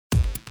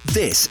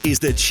This is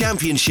the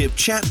Championship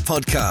Chat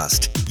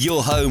Podcast,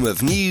 your home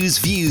of news,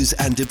 views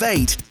and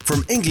debate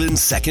from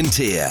England's second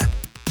tier.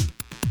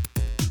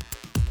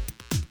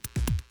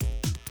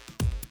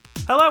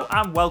 Hello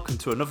and welcome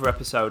to another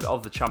episode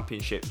of the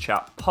Championship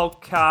Chat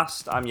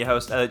Podcast. I'm your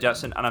host, Elliot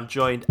Jackson, and I'm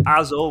joined,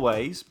 as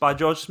always, by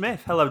George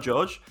Smith. Hello,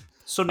 George.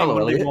 Monday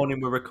Elliot.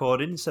 morning we're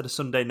recording instead of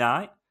Sunday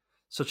night,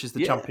 such as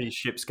the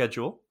Championship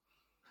schedule.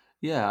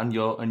 Yeah, and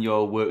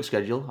your work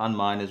schedule and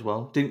mine as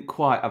well. Didn't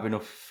quite have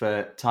enough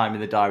time in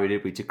the diary,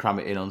 did we, to cram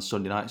it in on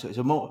Sunday night? So it's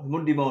a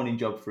Monday morning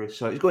job for us.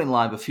 So it's going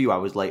live a few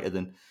hours later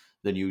than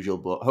usual,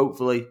 but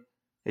hopefully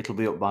it'll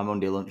be up by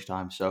Monday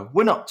lunchtime. So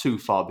we're not too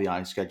far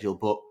behind schedule,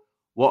 but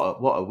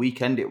what a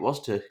weekend it was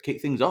to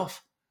kick things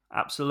off.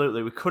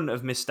 Absolutely. We couldn't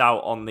have missed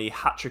out on the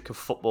hat-trick of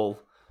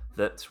football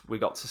that we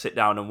got to sit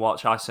down and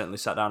watch. I certainly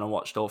sat down and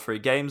watched all three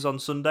games on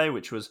Sunday,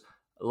 which was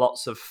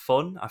lots of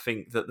fun. I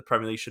think that the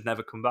Premier League should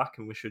never come back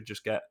and we should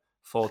just get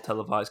 4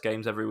 televised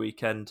games every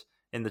weekend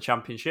in the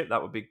Championship.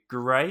 That would be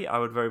great. I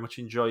would very much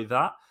enjoy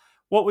that.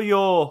 What were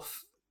your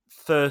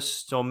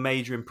first or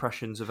major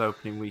impressions of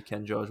opening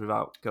weekend, George,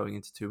 without going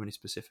into too many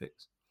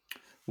specifics?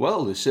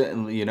 Well, there's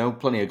certainly,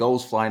 plenty of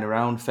goals flying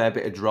around, fair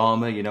bit of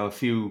drama, a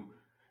few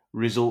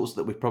results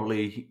that we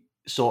probably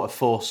sort of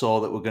foresaw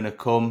that were going to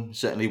come.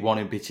 Certainly one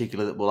in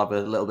particular that we'll have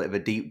a little bit of a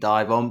deep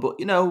dive on. But,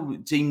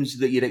 teams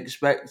that you'd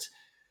expect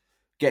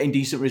getting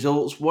decent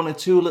results, one or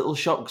two little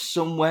shocks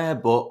somewhere,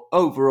 but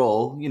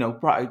overall,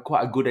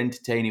 quite a good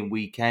entertaining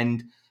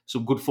weekend.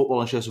 Some good football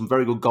on show, some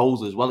very good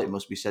goals as well, it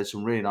must be said.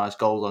 Some really nice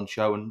goals on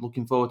show, and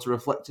looking forward to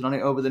reflecting on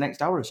it over the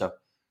next hour or so.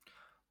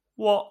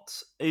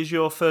 What is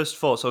your first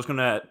thoughts? I was going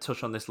to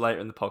touch on this later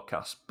in the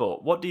podcast,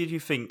 but what did you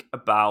think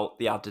about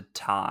the added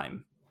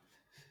time?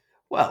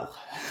 Well,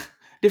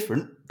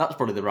 different. That's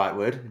probably the right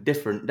word.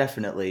 Different,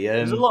 definitely.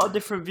 There's a lot of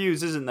different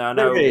views, isn't there? I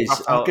know there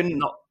is.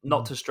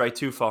 Not to stray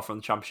too far from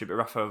the Championship, but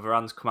Rafael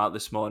Varane's come out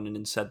this morning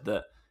and said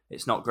that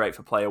it's not great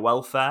for player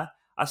welfare.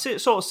 I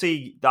sort of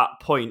see that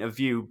point of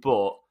view,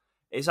 but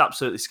it's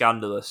absolutely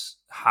scandalous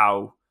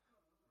how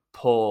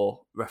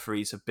poor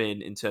referees have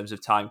been in terms of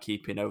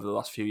timekeeping over the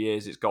last few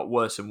years. It's got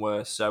worse and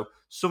worse, so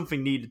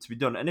something needed to be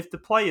done. And if the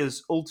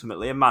players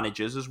ultimately, and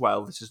managers as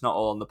well, this is not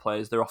all on the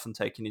players, they're often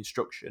taking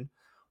instruction,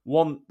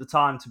 want the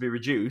time to be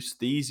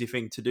reduced, the easy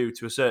thing to do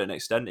to a certain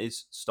extent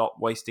is stop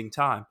wasting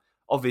time.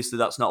 Obviously,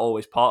 that's not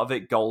always part of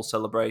it. Goal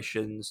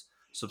celebrations,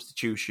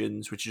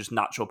 substitutions, which are just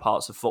natural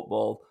parts of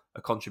football,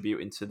 are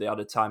contributing to the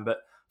added time. But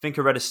I think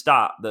I read a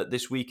stat that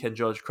this weekend,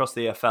 George, across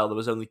the EFL, there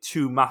was only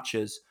 2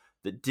 matches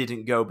that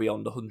didn't go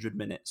beyond 100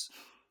 minutes.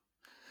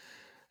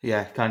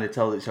 Yeah, kind of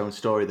tells its own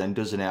story then,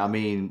 doesn't it? I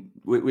mean,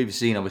 we've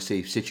seen,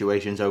 obviously,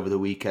 situations over the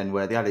weekend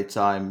where the added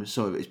time,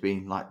 some of it's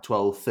been like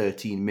 12,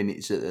 13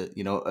 minutes at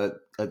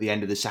the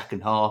end of the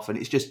second half. And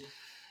it's just,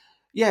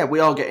 yeah, we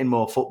are getting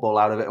more football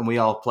out of it and we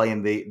are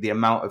playing the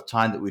amount of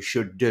time that we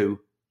should do,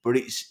 but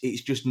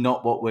it's just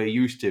not what we're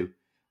used to.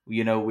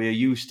 We're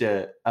used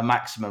to a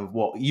maximum of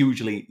what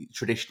usually,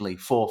 traditionally,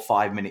 4 or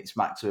 5 minutes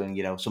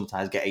maximum,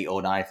 sometimes get 8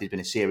 or 9 if there's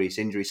been a serious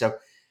injury. So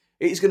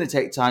it's going to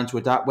take time to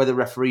adapt. Whether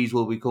referees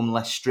will become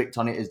less strict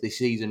on it as the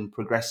season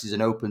progresses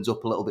and opens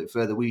up a little bit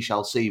further, we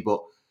shall see.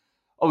 But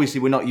obviously,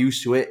 we're not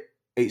used to it.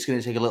 It's going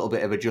to take a little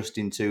bit of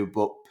adjusting to.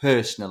 But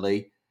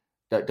personally,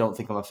 don't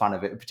think I'm a fan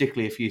of it.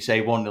 Particularly if you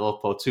say 1-0 up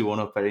or 2-1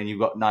 up, and you've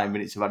got 9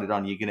 minutes of added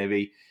on, you're going to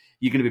be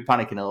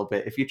panicking a little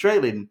bit. If you're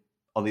trailing,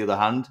 on the other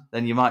hand,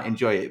 then you might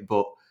enjoy it.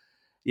 But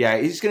yeah,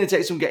 it's going to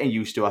take some getting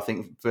used to, I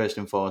think, first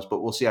and foremost.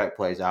 But we'll see how it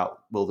plays out.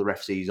 Will the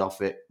refs ease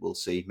off it? We'll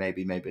see.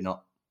 Maybe, maybe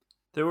not.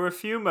 There were a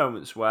few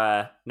moments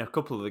where, in a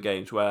couple of the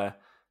games, where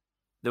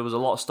there was a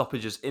lot of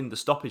stoppages in the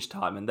stoppage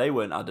time and they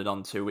weren't added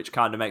on to, which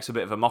kind of makes a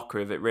bit of a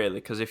mockery of it, really.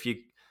 Because if you're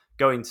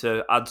going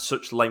to add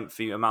such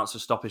lengthy amounts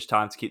of stoppage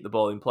time to keep the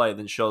ball in play,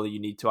 then surely you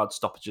need to add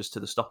stoppages to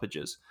the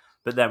stoppages.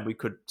 But then we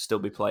could still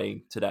be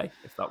playing today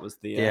if that was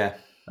the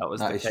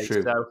case.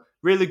 True. So,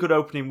 really good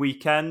opening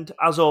weekend.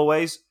 As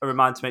always, a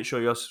reminder to make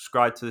sure you're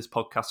subscribed to this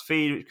podcast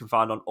feed, which you can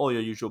find on all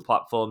your usual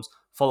platforms.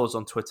 Follow us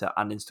on Twitter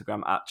and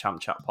Instagram at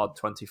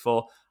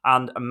ChampChatPod24.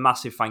 And a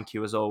massive thank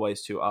you, as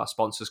always, to our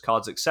sponsors,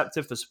 Cards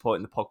Accepted, for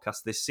supporting the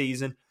podcast this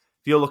season.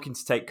 If you're looking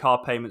to take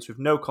card payments with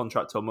no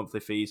contract or monthly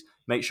fees,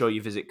 make sure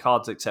you visit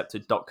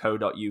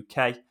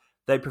cardsaccepted.co.uk.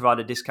 They provide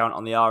a discount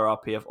on the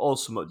RRP of all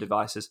SumUp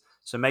devices,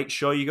 so make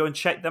sure you go and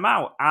check them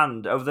out.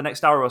 And over the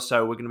next hour or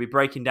so, we're going to be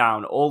breaking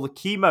down all the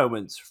key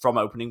moments from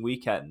opening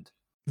weekend.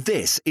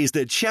 This is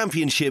the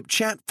Championship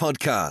Chat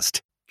Podcast.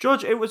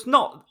 George, it was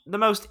not the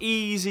most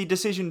easy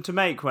decision to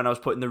make when I was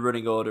putting the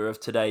running order of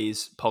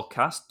today's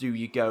podcast. Do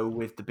you go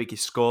with the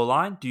biggest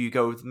scoreline? Do you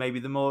go with maybe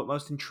the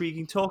most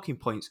intriguing talking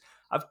points?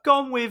 I've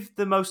gone with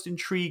the most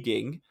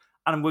intriguing,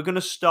 and we're going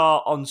to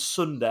start on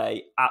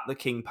Sunday at the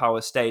King Power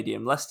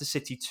Stadium. Leicester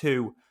City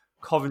 2,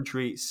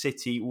 Coventry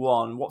City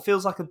 1. What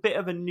feels like a bit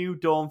of a new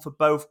dawn for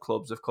both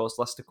clubs. Of course,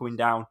 Leicester coming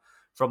down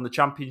from the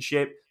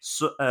Championship,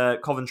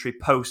 Coventry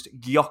post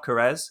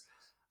Gyökeres.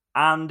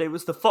 And it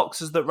was the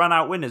Foxes that ran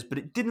out winners, but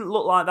it didn't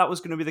look like that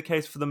was going to be the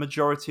case for the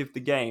majority of the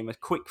game. A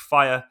quick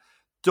fire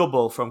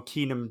double from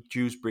Keenan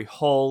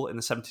Dewsbury-Hall in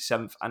the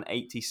 77th and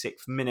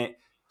 86th minute,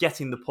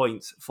 getting the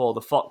points for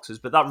the Foxes.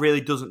 But that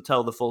really doesn't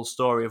tell the full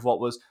story of what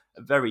was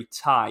a very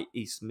tight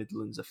East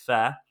Midlands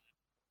affair.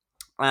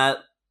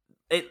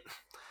 They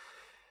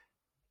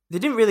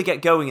didn't really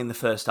get going in the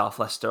first half,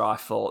 Leicester, I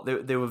thought.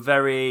 They were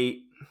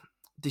very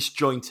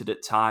disjointed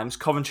at times.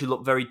 Coventry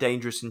looked very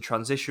dangerous in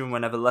transition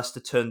whenever Leicester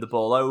turned the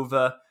ball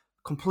over.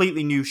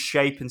 Completely new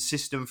shape and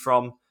system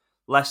from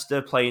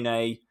Leicester,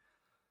 playing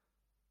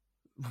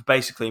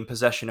basically in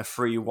possession a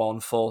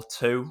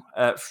 3-1-4-2,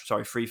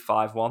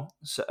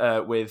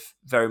 3-5-1, with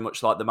very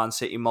much like the Man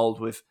City mould,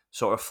 with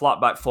sort of flat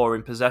back four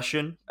in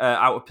possession,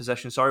 out of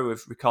possession,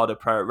 with Ricardo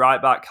Pereira at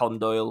right back, Callum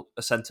Doyle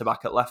a centre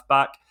back at left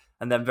back,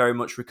 and then very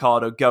much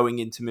Ricardo going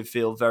into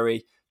midfield,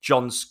 very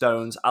John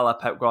Stones a la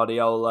Pep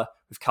Guardiola,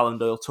 with Callum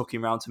Doyle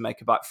tucking round to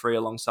make a back three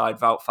alongside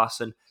Wout Faes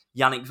and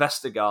Yannick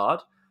Vestergaard.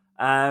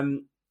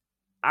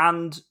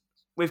 And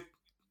with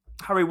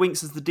Harry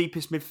Winks as the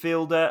deepest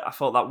midfielder, I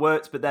thought that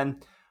worked, but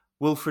then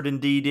Wilfred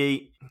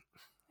Ndidi,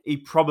 he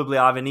probably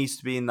either needs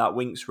to be in that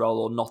Winks role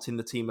or not in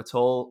the team at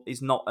all.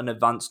 He's not an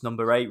advanced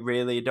number 8,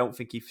 really. I don't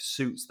think he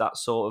suits that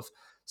sort of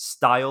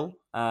style.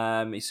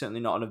 He's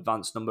certainly not an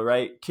advanced number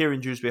 8.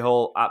 Kieran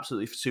Dewsbury-Hall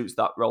absolutely suits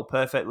that role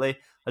perfectly.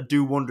 I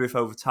do wonder if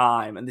over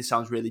time, and this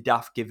sounds really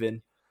daft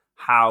given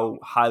how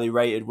highly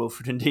rated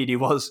Wilfred Ndidi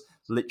was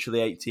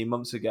literally 18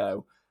 months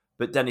ago,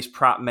 but Dennis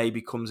Pratt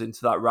maybe comes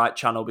into that right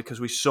channel, because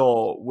we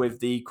saw with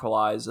the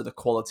equaliser the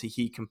quality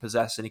he can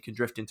possess, and he can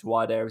drift into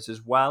wide areas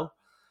as well.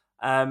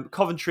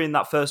 Coventry in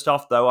that first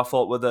half, though, I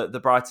thought were the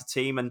brighter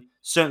team and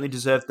certainly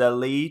deserved their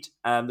lead.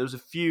 There was a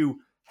few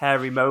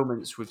hairy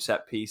moments with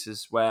set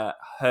pieces where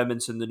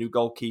Hermanson, the new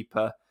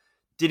goalkeeper,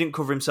 didn't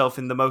cover himself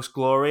in the most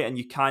glory, and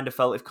you kind of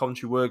felt if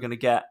Coventry were going to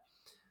get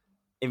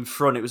in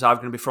front, it was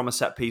either going to be from a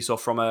set piece or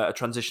from a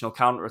transitional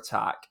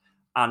counter-attack.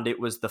 And it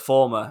was the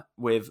former,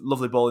 with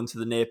lovely ball into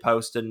the near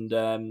post, and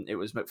it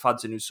was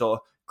McFadzean who sort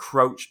of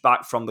crouched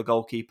back from the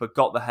goalkeeper,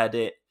 got the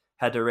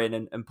header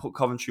in, and put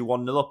Coventry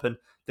 1-0 up. And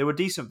they were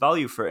decent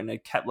value for it, and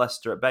it kept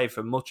Leicester at bay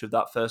for much of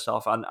that first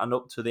half and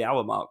up to the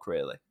hour mark,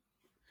 really.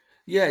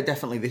 Yeah,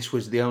 definitely. This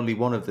was the only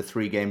one of the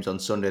 3 games on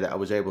Sunday that I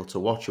was able to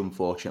watch,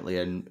 unfortunately,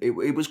 and it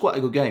was quite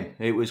a good game.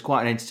 It was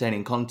quite an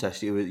entertaining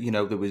contest. It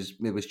was,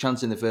 there was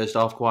chance in the first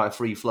half, quite a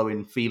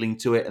free-flowing feeling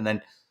to it, and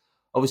then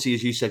obviously,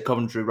 as you said,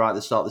 Coventry right at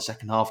the start of the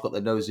second half got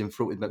their nose in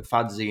front with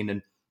McFadzean,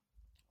 and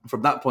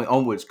from that point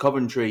onwards,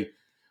 Coventry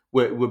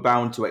were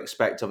bound to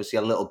expect, obviously,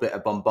 a little bit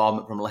of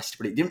bombardment from Leicester,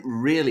 but it didn't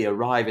really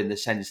arrive in the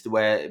sense to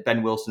where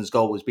Ben Wilson's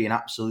goal was being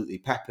absolutely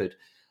peppered.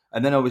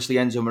 And then, obviously,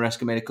 Enzo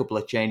Maresca made a couple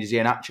of changes.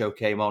 Iheanacho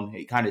came on.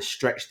 It kind of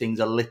stretched things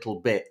a little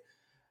bit.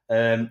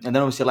 And then,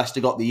 obviously, Leicester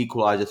got the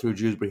equaliser through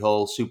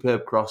Dewsbury-Hall.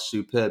 Superb cross,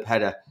 superb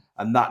header.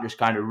 And that just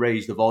kind of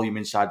raised the volume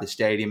inside the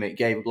stadium. It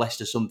gave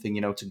Leicester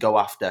something, to go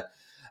after.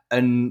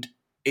 And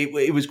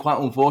it was quite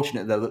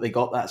unfortunate, though, that they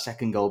got that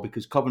second goal,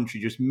 because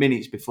Coventry just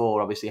minutes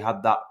before obviously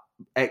had that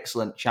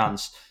excellent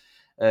chance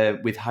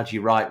with Haji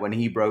Wright when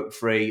he broke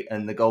free,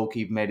 and the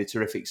goalkeeper made a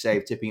terrific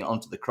save, tipping it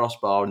onto the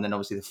crossbar, and then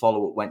obviously the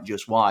follow-up went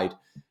just wide.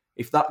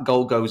 If that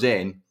goal goes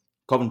in,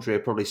 Coventry are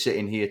probably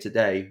sitting here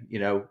today,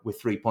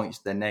 with 3 points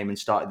to their name and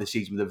started the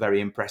season with a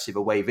very impressive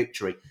away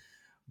victory.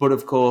 But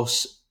of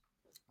course,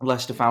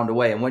 Leicester found a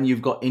way, and when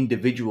you've got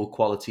individual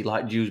quality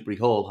like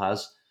Dewsbury-Hall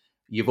has,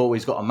 you've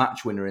always got a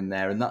match winner in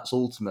there, and that's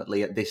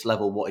ultimately at this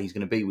level what he's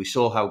going to be. We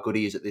saw how good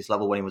he is at this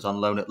level when he was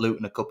on loan at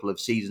Luton a couple of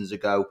seasons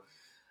ago,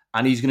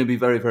 and he's going to be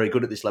very, very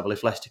good at this level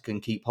if Leicester can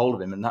keep hold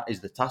of him, and that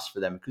is the task for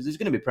them, because there's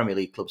going to be Premier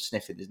League clubs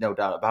sniffing, there's no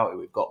doubt about it.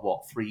 We've got,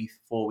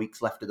 3-4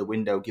 weeks left of the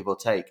window, give or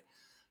take,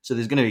 so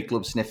there's going to be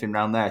clubs sniffing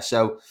around there.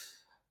 So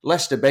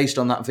Leicester, based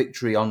on that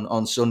victory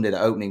on Sunday,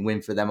 the opening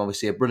win for them,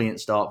 obviously a brilliant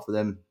start for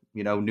them,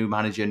 new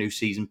manager, new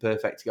season,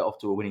 perfect to get off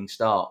to a winning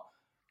start.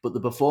 But the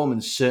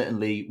performance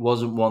certainly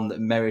wasn't one that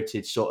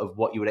merited sort of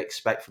what you would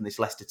expect from this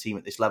Leicester team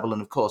at this level.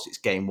 And of course, it's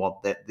game one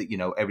that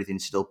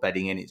everything's still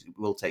bedding in. It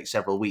will take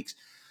several weeks.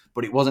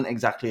 But it wasn't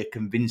exactly a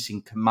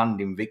convincing,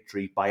 commanding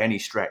victory by any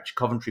stretch.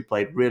 Coventry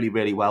played really,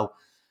 really well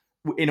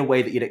in a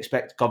way that you'd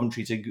expect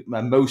Coventry to,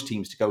 most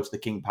teams, to go to the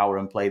King Power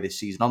and play this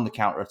season on the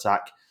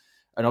counter-attack.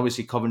 And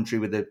obviously Coventry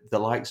with the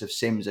likes of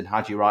Sims and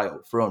Haji Wright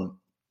up front,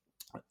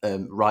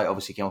 Wright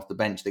obviously came off the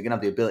bench, they're going to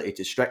have the ability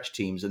to stretch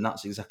teams, and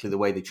that's exactly the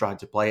way they tried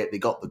to play it. They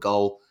got the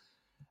goal,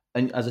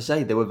 and as I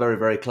say, they were very,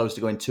 very close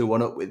to going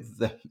 2-1 up with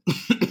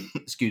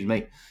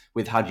the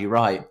with Haji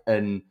Wright,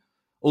 and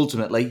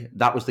ultimately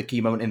that was the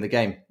key moment in the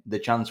game. The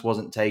chance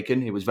wasn't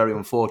taken. It was very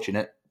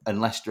unfortunate, and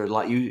Leicester,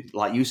 like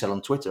you said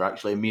on Twitter,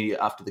 actually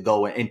immediately after the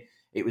goal went in,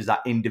 it was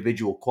that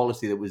individual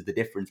quality that was the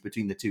difference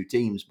between the two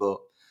teams. But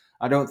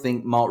I don't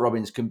think Mark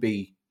Robins can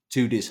be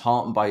too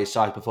disheartened by his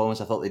side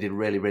performance. I thought they did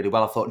really, really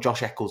well. I thought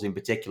Josh Eccles in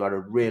particular had a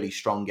really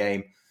strong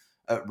game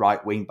at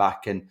right wing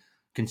back, and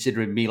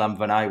considering Milan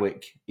Van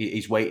Eyck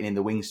is waiting in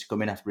the wings to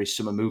come in after his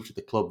summer move to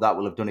the club, that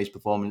will have done his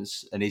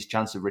performance and his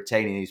chance of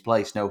retaining his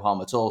place no harm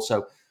at all.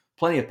 So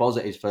plenty of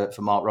positives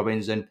for Mark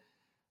Robins, and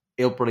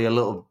he'll probably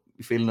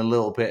feeling a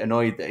little bit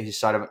annoyed that his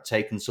side haven't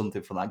taken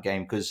something from that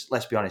game, because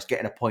let's be honest,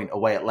 getting a point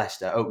away at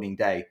Leicester opening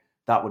day,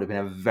 that would have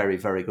been a very,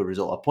 very good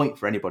result. A point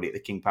for anybody at the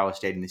King Power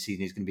Stadium this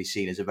season is going to be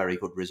seen as a very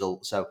good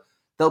result. So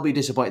they'll be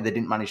disappointed they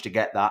didn't manage to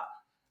get that.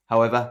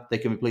 However, they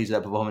can be pleased with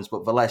their performance.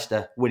 But for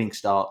Leicester, winning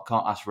start,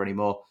 can't ask for any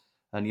more.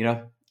 And,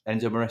 Enzo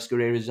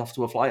Maresca is off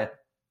to a flyer.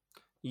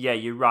 Yeah,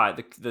 you're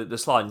right. The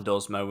sliding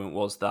doors moment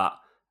was that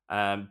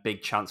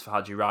big chance for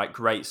Haji Wright.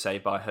 Great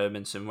save by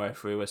Hermansen, where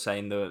if we were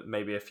saying there were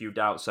maybe a few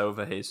doubts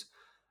over his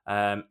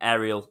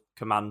aerial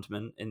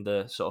commandment in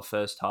the sort of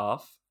first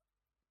half,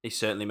 he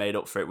certainly made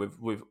up for it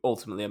with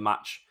ultimately a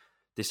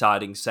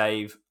match-deciding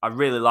save. I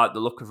really liked the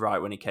look of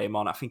Wright when he came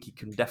on. I think he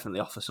can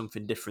definitely offer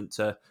something different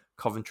to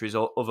Coventry's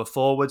other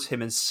forwards.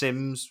 Him and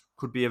Sims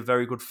could be a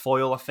very good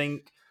foil, I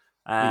think.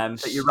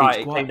 But you're right,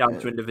 it came down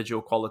to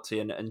individual quality,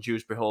 and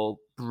Dewsbury Hall,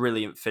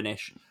 brilliant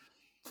finish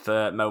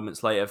for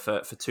moments later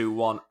for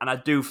 2-1. And I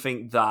do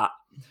think that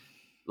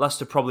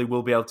Leicester probably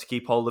will be able to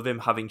keep hold of him,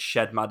 having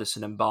shed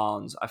Maddison and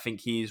Barnes. I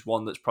think he's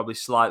one that's probably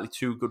slightly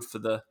too good for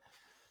the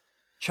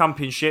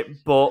Championship,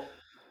 but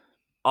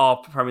are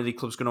Premier League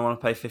clubs going to want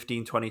to pay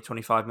 15, 20,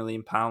 25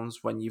 million pounds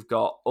when you've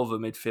got other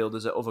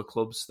midfielders at other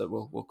clubs that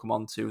we'll come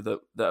on to that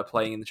are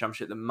playing in the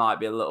Championship that might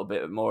be a little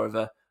bit more of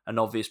an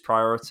obvious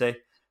priority?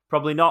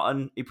 Probably not,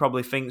 and he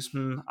probably thinks,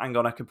 hang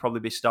on, I could probably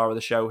be star of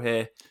the show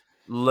here,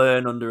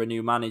 learn under a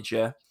new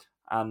manager,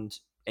 and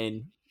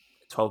in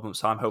 12 months'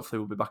 time, hopefully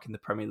we'll be back in the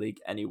Premier League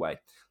anyway.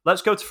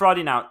 Let's go to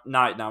Friday night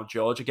now,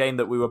 George, a game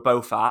that we were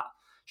both at.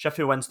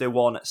 Sheffield Wednesday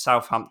 1,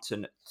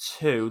 Southampton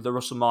 2. The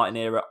Russell Martin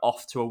era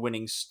off to a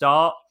winning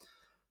start.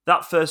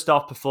 That first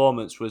half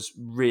performance was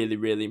really,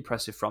 really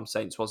impressive from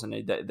Saints, wasn't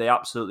it? They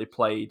absolutely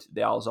played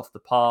the Owls off the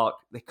park.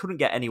 They couldn't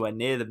get anywhere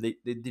near them. They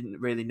didn't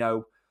really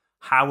know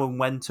how and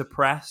when to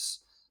press.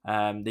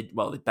 They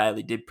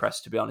barely did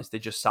press, to be honest. They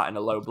just sat in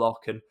a low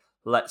block and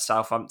let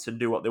Southampton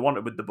do what they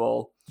wanted with the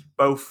ball.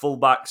 Both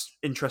fullbacks,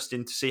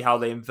 interesting to see how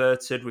they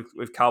inverted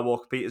with Kyle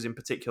Walker-Peters in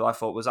particular. I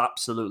thought was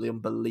absolutely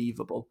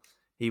unbelievable.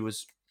 He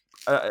was,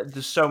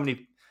 there's so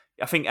many,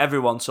 I think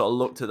everyone sort of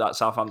looked at that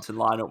Southampton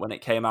lineup when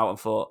it came out and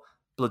thought,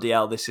 bloody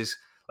hell,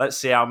 let's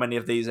see how many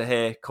of these are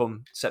here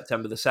come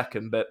September the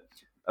 2nd. But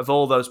of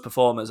all those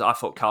performers, I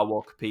thought Kyle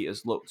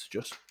Walker-Peters looked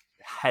just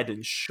head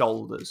and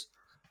shoulders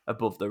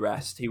above the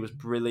rest. He was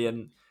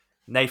brilliant.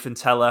 Nathan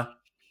Tella,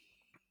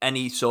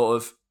 any sort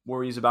of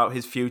worries about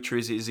his future?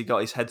 Is he got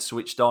his head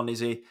switched on? Is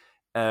he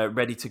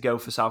ready to go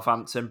for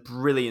Southampton?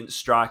 Brilliant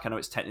strike. I know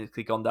it's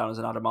technically gone down as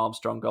an Adam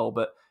Armstrong goal,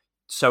 but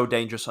so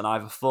dangerous on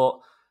either foot.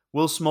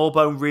 Will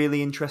Smallbone,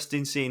 really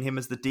interesting seeing him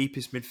as the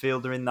deepest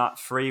midfielder in that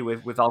three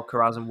with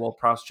Alcaraz and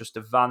Ward-Prowse just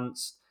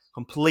advanced.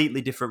 Completely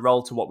different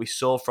role to what we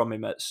saw from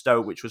him at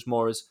Stoke, which was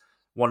more as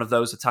one of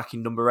those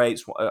attacking number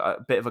 8s,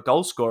 a bit of a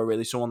goal scorer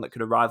really, someone that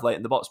could arrive late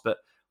in the box, but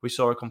we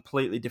saw a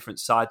completely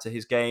different side to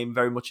his game,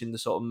 very much in the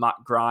sort of Matt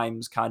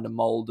Grimes kind of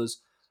mould as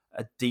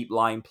a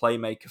deep-lying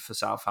playmaker for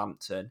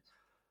Southampton.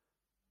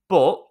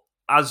 But,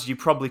 as you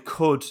probably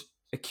could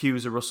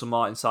accuse a Russell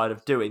Martin side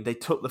of doing, they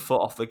took the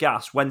foot off the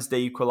gas. Wednesday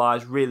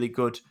equalised, really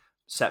good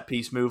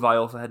set-piece move,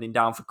 Iorfa heading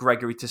down for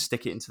Gregory to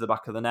stick it into the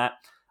back of the net.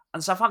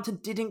 And Southampton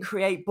didn't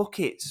create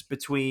buckets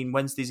between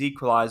Wednesday's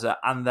equaliser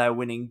and their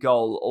winning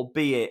goal,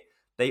 albeit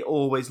they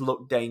always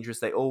looked dangerous,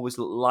 they always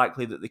looked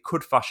likely that they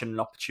could fashion an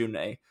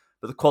opportunity,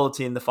 but the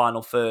quality in the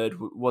final third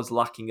was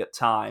lacking at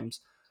times.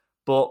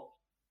 But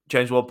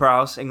James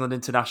Ward-Prowse, England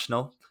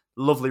international,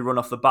 lovely run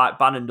off the back.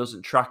 Bannon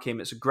doesn't track him.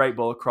 It's a great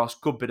ball across.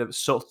 Good bit of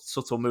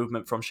subtle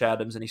movement from Shea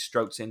Adams, and he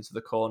strokes into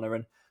the corner.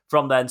 And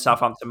from then,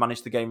 Southampton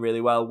managed the game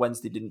really well.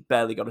 Wednesday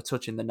barely got a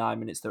touch in the 9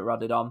 minutes that were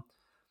added on.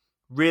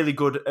 Really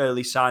good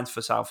early signs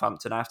for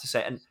Southampton, I have to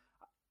say. And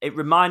it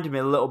reminded me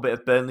a little bit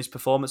of Burnley's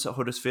performance at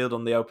Huddersfield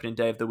on the opening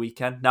day of the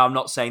weekend. Now, I'm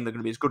not saying they're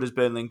going to be as good as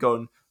Burnley and go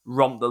and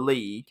romp the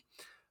league,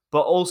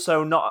 but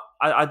also not.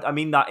 I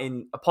mean that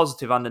in a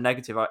positive and a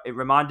negative. It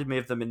reminded me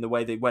of them in the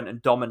way they went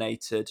and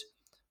dominated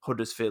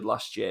Huddersfield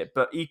last year.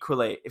 But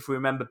equally, if we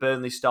remember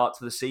Burnley's start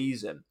to the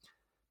season,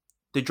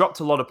 they dropped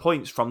a lot of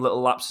points from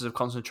little lapses of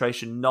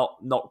concentration, not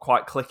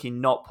quite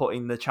clicking, not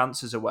putting the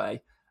chances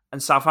away.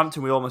 And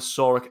Southampton, we almost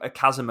saw a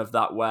chasm of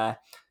that where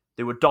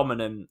they were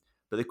dominant,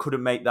 but they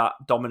couldn't make that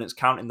dominance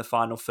count in the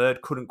final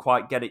third, couldn't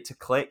quite get it to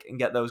click and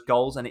get those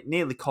goals, and it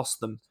nearly cost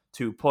them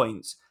 2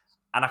 points.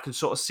 And I can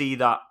sort of see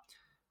that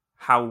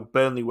how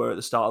Burnley were at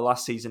the start of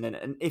last season.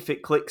 And if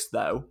it clicks,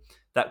 though,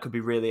 that could be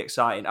really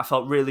exciting. I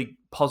felt really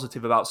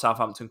positive about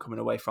Southampton coming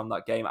away from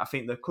that game. I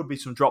think there could be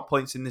some drop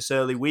points in this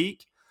early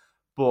week,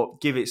 but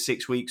give it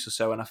 6 weeks or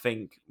so, and I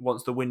think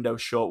once the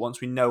window's short,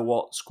 once we know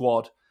what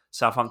squad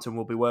Southampton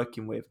will be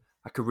working with,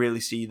 I could really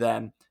see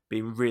them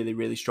being really,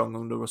 really strong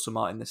under Russell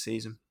Martin this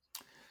season.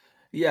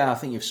 Yeah, I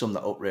think you've summed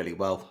that up really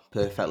well,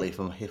 perfectly, if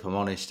I'm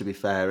honest, to be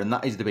fair. And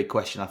that is the big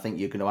question I think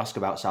you're going to ask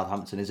about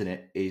Southampton, isn't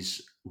it?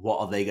 Is what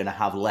are they going to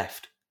have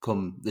left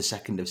come the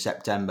 2nd of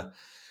September?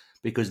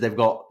 Because they've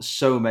got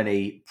so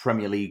many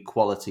Premier League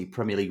quality,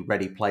 Premier League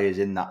ready players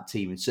in that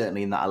team, and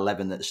certainly in that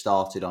 11 that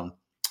started on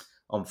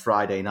on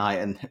Friday night.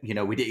 And,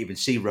 we didn't even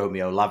see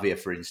Romeo Lavia,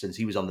 for instance.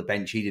 He was on the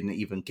bench. He didn't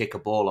even kick a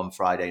ball on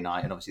Friday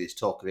night. And obviously there's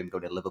talk of him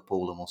going to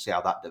Liverpool, and we'll see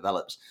how that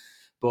develops.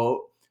 But,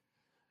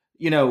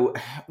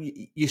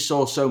 you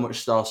saw so much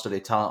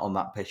star-studded talent on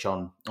that pitch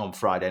on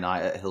Friday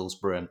night at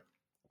Hillsborough.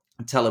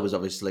 And Teller was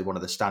obviously one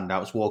of the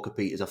standouts.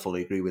 Walker-Peters, I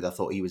fully agree with. I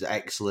thought he was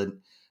excellent.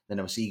 Then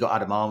obviously you got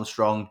Adam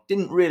Armstrong.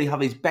 Didn't really have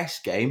his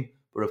best game,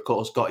 but of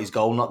course got his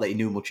goal. Not that he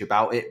knew much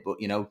about it, but,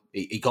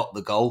 he got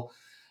the goal.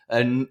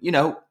 And,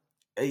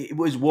 it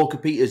was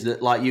Walker-Peters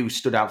that, like you,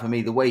 stood out for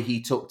me. The way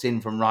he tucked in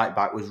from right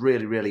back was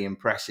really, really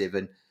impressive.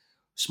 And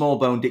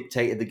Smallbone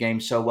dictated the game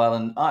so well.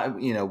 And,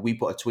 we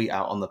put a tweet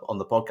out on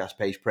the podcast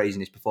page praising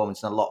his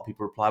performance. And a lot of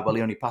people replied, well,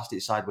 he only passed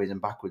it sideways and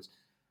backwards.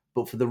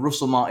 But for the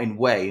Russell Martin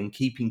way and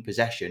keeping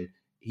possession,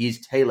 he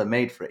is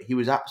tailor-made for it. He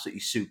was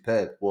absolutely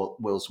superb,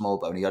 Will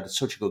Smallbone. He had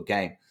such a good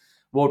game.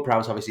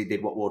 Ward-Prowse obviously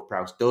did what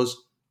Ward-Prowse does.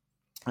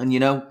 And,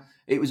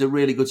 it was a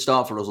really good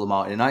start for Russell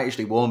Martin. And I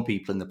actually warned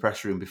people in the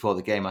press room before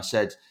the game. I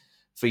said,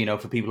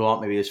 for people who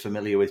aren't maybe as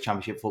familiar with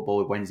Championship football,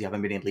 with Wednesday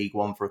having been in League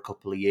One for a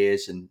couple of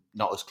years and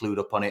not as clued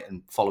up on it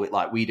and follow it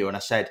like we do. And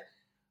I said,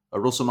 a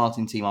Russell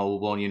Martin team, I will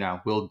warn you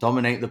now, will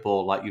dominate the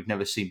ball like you've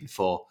never seen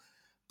before.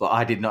 But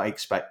I did not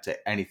expect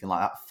anything like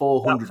that.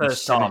 400. That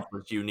first half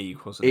was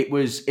unique, wasn't it?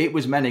 It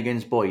was men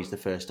against boys, the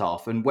first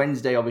half. And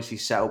Wednesday obviously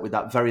set up with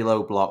that very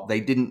low block.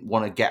 They didn't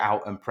want to get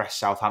out and press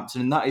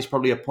Southampton. And that is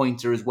probably a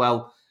pointer as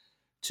well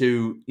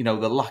to,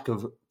 the lack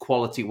of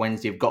quality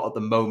Wednesday have got at the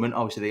moment.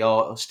 Obviously, they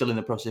are still in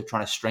the process of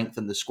trying to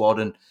strengthen the squad.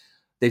 And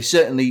they've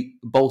certainly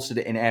bolstered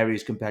it in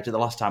areas compared to the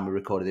last time we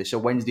recorded this. So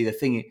Wednesday, the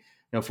thing,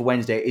 for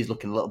Wednesday, it is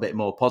looking a little bit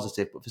more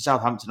positive. But for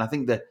Southampton, I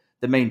think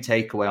the main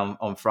takeaway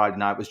on Friday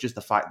night was just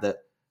the fact that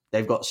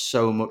they've got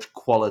so much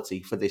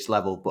quality for this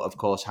level, but of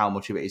course, how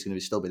much of it is going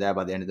to still be there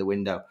by the end of the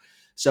window.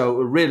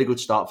 So a really good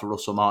start for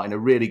Russell Martin, a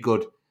really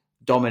good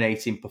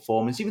dominating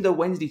performance, even though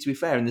Wednesday, to be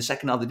fair, in the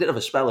second half, they did have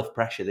a spell of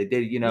pressure. They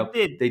did,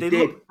 They did.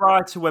 Looked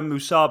prior to when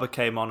Musaba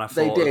came on, I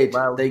thought. They did.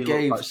 Well. They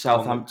gave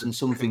Southampton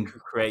something to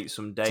create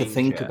some danger to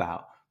think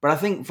about. But I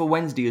think for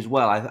Wednesday as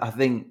well, I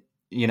think,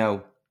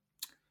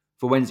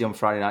 for Wednesday on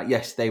Friday night,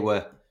 yes, they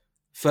were,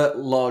 for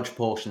large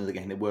portions of the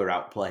game, they were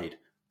outplayed.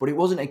 But it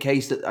wasn't a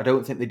case that I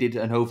don't think they did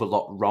an whole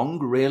lot wrong,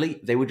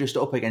 really. They were just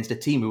up against a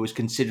team who was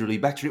considerably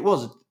better. It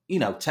was,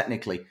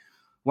 technically,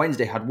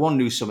 Wednesday had one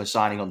new summer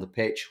signing on the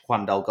pitch,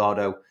 Juan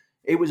Delgado.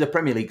 It was a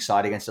Premier League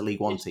side against a League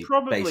One team,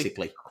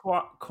 basically.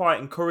 Quite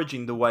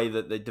encouraging the way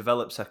that they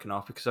developed second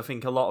half, because I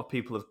think a lot of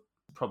people have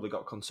probably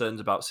got concerns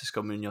about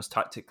Xisco Munoz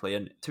tactically.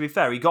 And to be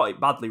fair, he got it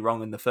badly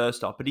wrong in the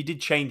first half, but he did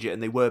change it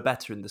and they were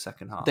better in the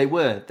second half. They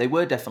were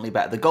definitely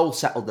better. The goal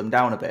settled them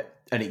down a bit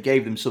and it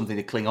gave them something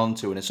to cling on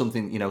to and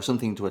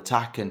something to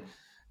attack. And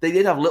they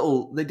did have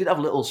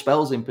little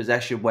spells in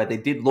possession where they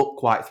did look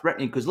quite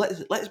threatening, because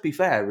let's be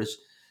fair,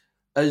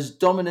 as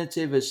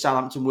dominative as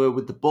Southampton were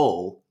with the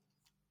ball,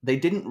 they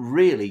didn't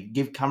really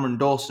give Cameron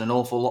Dawson an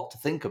awful lot to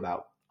think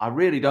about. I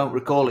really don't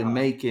recall him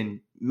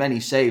making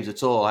many saves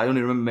at all. I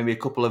only remember maybe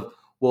a couple of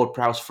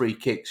Ward-Prowse free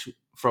kicks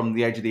from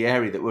the edge of the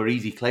area that were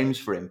easy claims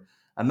for him.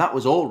 And that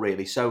was all,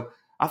 really. So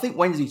I think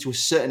Wednesday, to a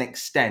certain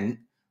extent,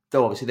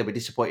 though obviously they were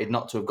disappointed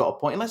not to have got a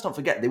point. And let's not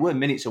forget, they were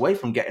minutes away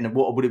from getting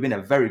what would have been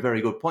a very,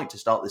 very good point to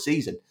start the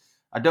season.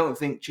 I don't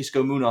think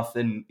Xisco Munoz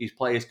and his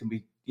players can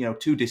be,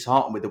 too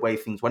disheartened with the way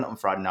things went on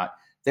Friday night.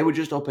 They were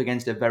just up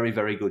against a very,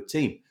 very good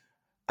team.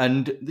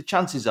 And the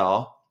chances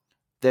are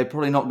they're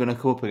probably not going to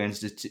come up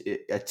against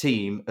a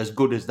team as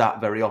good as that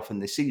very often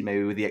this season,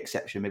 maybe with the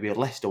exception maybe of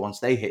Leicester once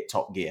they hit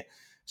top gear.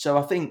 So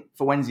I think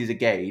for Wednesday as a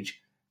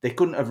gauge, they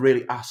couldn't have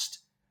really asked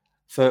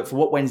for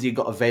what Wednesday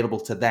got available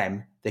to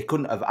them. They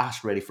couldn't have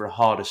asked really for a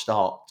harder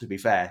start, to be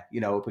fair,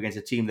 up against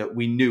a team that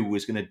we knew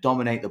was going to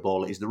dominate the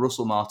ball. It is the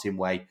Russell Martin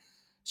way.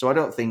 So I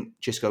don't think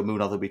Xisco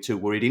Munoz will be too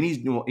worried. He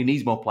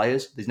needs more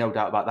players. There's no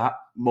doubt about that.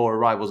 More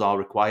arrivals are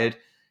required.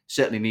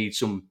 Certainly needs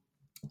some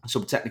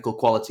technical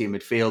quality in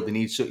midfield. They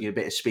need a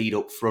bit of speed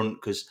up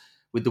front, because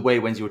with the way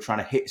Wednesday were trying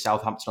to hit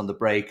Southampton on the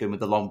break and with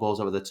the long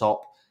balls over the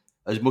top,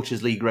 as much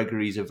as Lee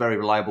Gregory is a very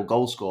reliable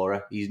goal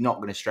scorer, he's not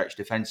going to stretch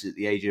defences at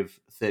the age of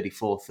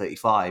 34,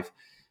 35.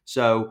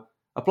 So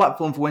a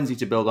platform for Wednesday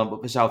to build on,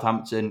 but for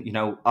Southampton,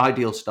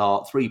 ideal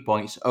start, 3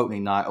 points,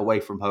 opening night, away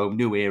from home,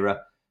 new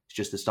era. It's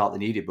just the start they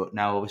needed. But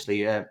now,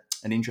 obviously, an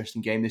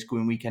interesting game this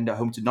coming weekend at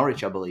home to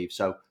Norwich, I believe.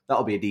 So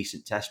that'll be a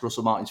decent test.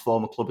 Russell Martin's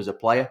former club as a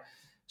player.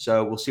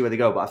 So we'll see where they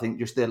go. But I think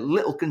just the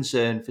little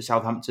concern for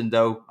Southampton,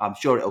 though, I'm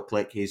sure it'll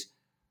click, is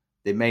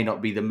they may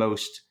not be the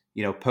most,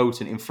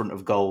 potent in front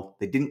of goal.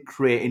 They didn't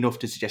create enough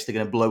to suggest they're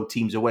going to blow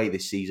teams away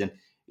this season,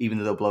 even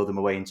though they'll blow them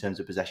away in terms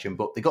of possession.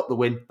 But they got the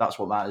win. That's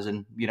what matters.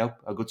 And,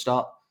 a good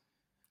start.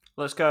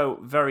 Let's go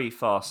very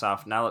far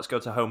south now. Let's go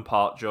to Home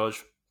Park,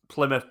 George.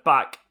 Plymouth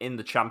back in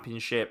the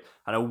Championship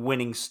and a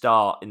winning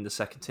start in the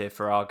second tier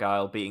for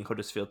Argyle, beating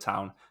Huddersfield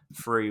Town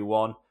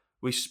 3-1.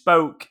 We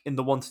spoke in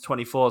the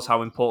 1-24s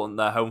how important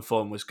their home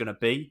form was going to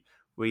be.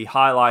 We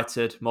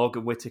highlighted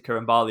Morgan Whittaker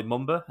and Bali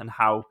Mumba and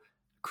how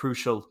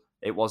crucial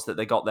it was that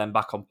they got them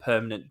back on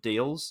permanent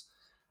deals.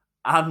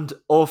 And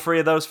all three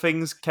of those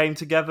things came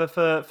together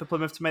for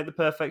Plymouth to make the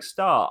perfect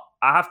start.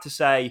 I have to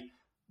say,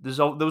 there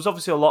was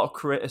obviously a lot of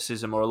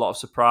criticism or a lot of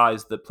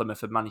surprise that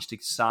Plymouth had managed to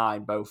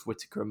sign both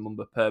Whittaker and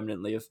Mumba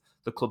permanently of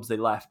the clubs they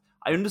left.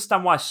 I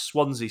understand why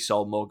Swansea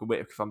sold Morgan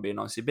Whittaker, if I'm being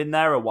honest. He'd been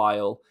there a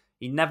while.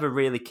 He never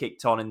really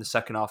kicked on in the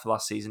second half of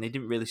last season. He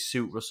didn't really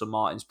suit Russell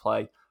Martin's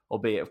play,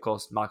 albeit, of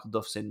course, Michael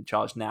Duff's in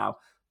charge now.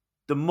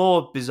 The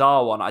more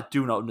bizarre one, I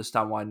do not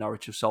understand why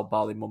Norwich have sold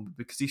Bali Mumba,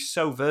 because he's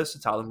so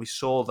versatile, and we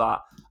saw that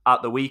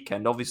at the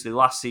weekend. Obviously,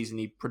 last season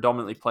he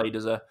predominantly played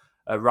as a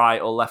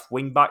right or left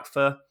wing back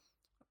for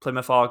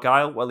Plymouth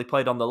Argyle. Well, he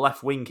played on the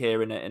left wing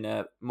here in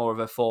a more of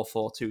a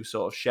 4-4-2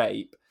 sort of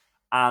shape,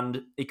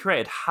 and he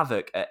created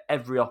havoc at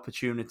every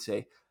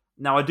opportunity.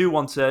 Now, I do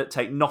want to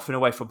take nothing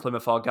away from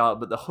Plymouth Argyle,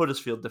 but the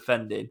Huddersfield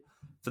defending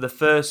for the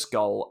first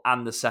goal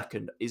and the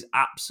second is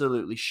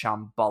absolutely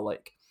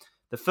shambolic.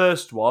 The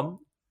first one,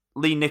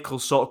 Lee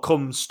Nichols sort of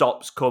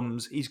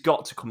comes. He's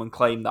got to come and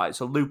claim that. It's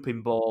a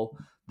looping ball.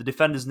 The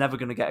defender's never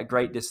going to get a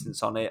great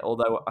distance on it,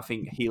 although I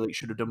think Healy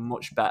should have done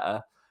much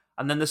better.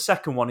 And then the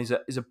second one is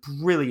a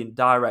brilliant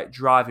direct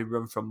driving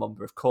run from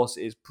Mumba. Of course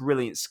it is.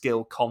 Brilliant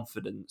skill,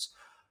 confidence.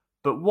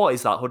 But what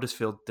is that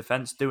Huddersfield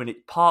defence doing?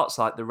 It parts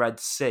like the Red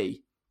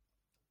Sea.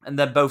 And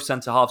then both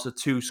centre-halves are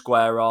two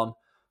square on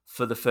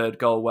for the third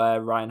goal, where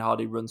Ryan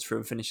Hardy runs through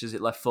and finishes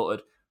it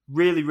left-footed.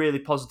 Really, really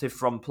positive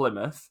from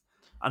Plymouth.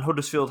 And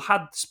Huddersfield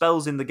had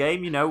spells in the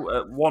game, at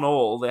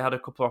 1-1, they had a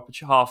couple of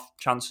half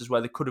chances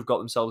where they could have got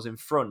themselves in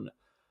front.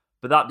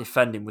 But that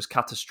defending was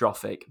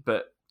catastrophic.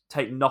 But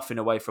take nothing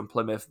away from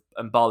Plymouth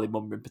and Bali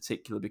Mumba in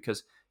particular,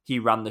 because he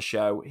ran the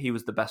show. He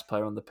was the best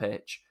player on the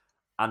pitch.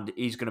 And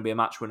he's going to be a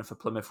match winner for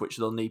Plymouth, which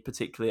they'll need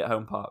particularly at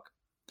home park.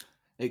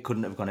 It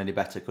couldn't have gone any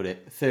better, could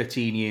it?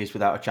 13 years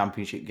without a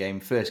championship game.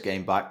 First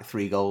game back,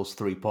 3 goals,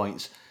 3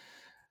 points.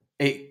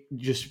 It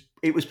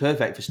was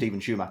perfect for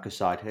Steven Schumacher's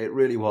side. It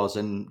really was.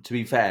 And to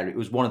be fair, it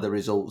was one of the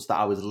results that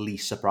I was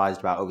least surprised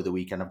about over the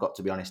weekend. I've got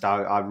to be honest.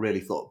 I really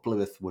thought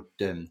Plymouth would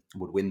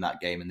win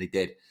that game, and they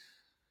did.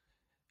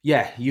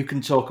 Yeah, you can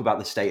talk about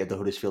the state of the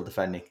Huddersfield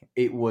defending.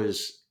 It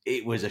was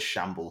a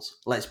shambles.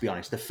 Let's be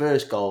honest. The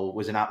first goal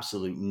was an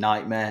absolute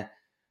nightmare.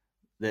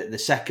 The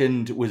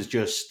second was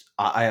just,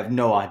 I have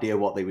no idea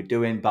what they were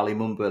doing. Bali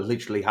Mumba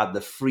literally had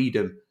the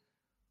freedom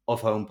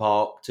of home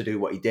park to do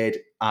what he did,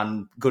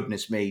 and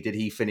goodness me, did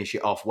he finish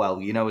it off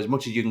well. As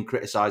much as you can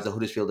criticise the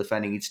Huddersfield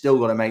defending, he'd still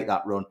got to make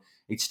that run.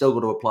 He'd still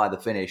got to apply the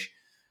finish,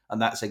 and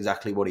that's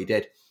exactly what he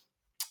did.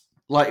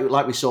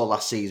 Like we saw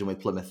last season with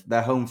Plymouth,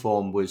 their home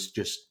form was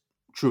just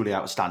truly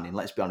outstanding,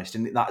 let's be honest,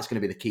 and that's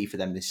going to be the key for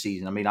them this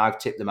season. I mean, I've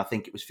tipped them, I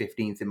think it was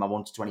 15th in my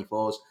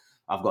 1-24s.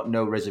 I've got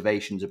no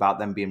reservations about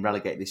them being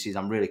relegated this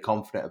season. I'm really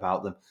confident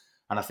about them.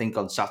 And I think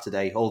on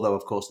Saturday, although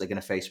of course they're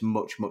going to face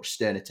much, much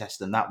sterner tests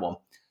than that one,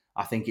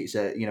 I think it's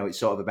it's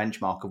sort of a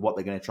benchmark of what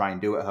they're going to try and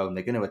do at home.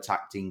 They're going to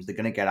attack teams. They're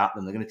going to get at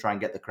them. They're going to try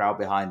and get the crowd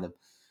behind them.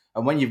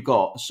 And when you've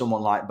got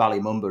someone like Bali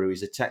Mumba, who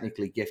is a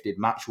technically gifted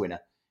match winner,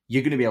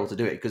 you're going to be able to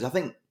do it. Because I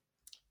think,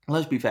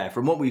 let's be fair,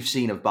 from what we've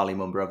seen of Bali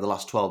Mumba over the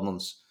last 12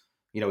 months,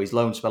 his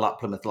loan spell at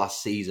Plymouth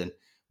last season,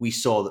 we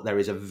saw that there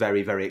is a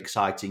very, very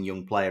exciting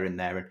young player in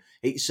there. And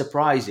it's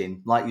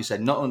surprising, like you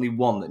said, not only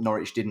one, that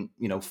Norwich didn't,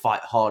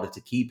 fight harder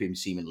to keep him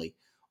seemingly,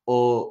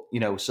 or,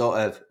 sort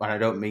of, and I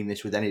don't mean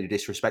this with any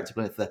disrespect to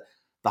Plymouth,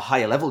 the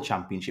higher level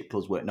championship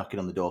clubs weren't knocking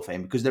on the door for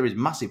him, because there is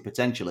massive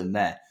potential in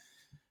there.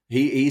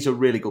 He's a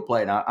really good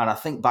player. And I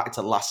think back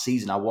to last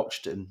season, I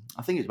watched,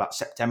 I think it was about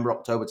September,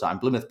 October time,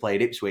 Plymouth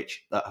played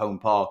Ipswich at home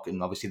park,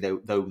 and obviously they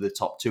were the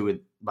top two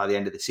by the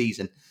end of the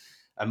season.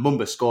 And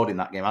Mumba scored in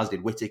that game, as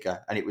did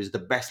Whittaker, and it was the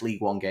best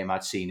League One game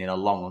I'd seen in a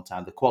long, long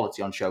time. The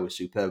quality on show was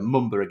superb.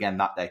 Mumba, again,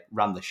 that day,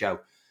 ran the show.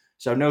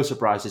 So no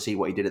surprise to see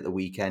what he did at the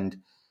weekend.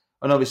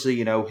 And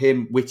obviously,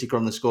 him, Whittaker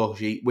on the score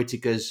sheet.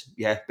 Whittaker's,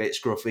 a bit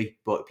scruffy,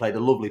 but played a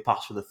lovely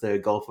pass for the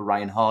third goal for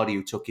Ryan Hardy,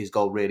 who took his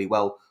goal really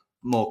well.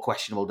 More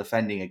questionable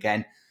defending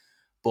again.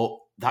 But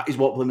that is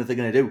what Plymouth are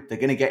going to do. They're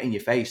going to get in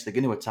your face. They're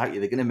going to attack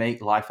you. They're going to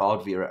make life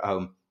hard for you at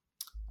home.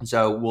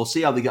 So we'll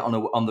see how they get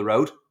on the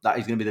road. That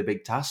is going to be the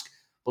big task.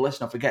 But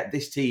let's not forget,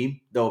 this team,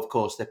 though, of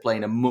course, they're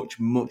playing a much,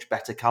 much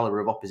better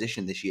calibre of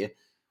opposition this year.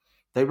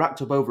 They racked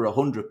up over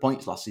 100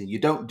 points last season. You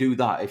don't do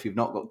that if you've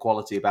not got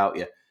quality about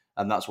you.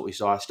 And that's what we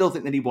saw. I still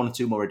think they need 1 or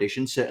 2 more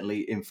additions,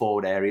 certainly in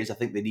forward areas. I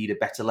think they need a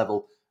better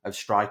level of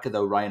striker,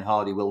 though Ryan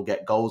Hardy will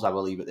get goals, I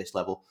believe, at this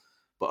level.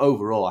 But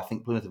overall, I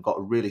think Plymouth have got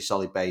a really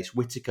solid base.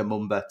 Whittaker,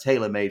 Mumba,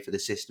 tailor-made for the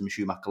system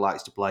Schumacher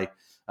likes to play.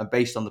 And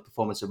based on the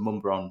performance of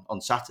Mumba on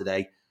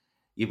Saturday,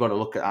 you've got to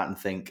look at that and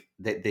think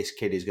that this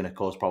kid is going to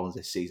cause problems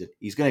this season.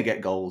 He's going to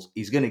get goals.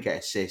 He's going to get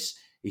assists.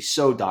 He's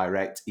so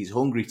direct. He's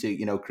hungry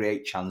to,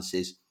 create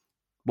chances.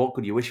 What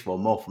could you wish for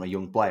more from a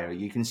young player?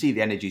 You can see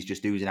the energy's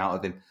just oozing out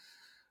of him.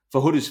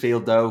 For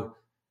Huddersfield, though,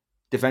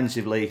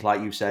 defensively,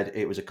 like you said,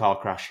 it was a car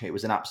crash. It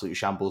was an absolute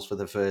shambles for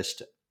the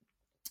first,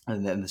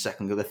 and then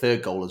the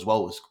third goal as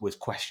well was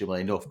questionable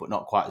enough, but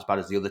not quite as bad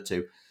as the other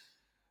two.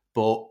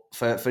 But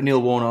for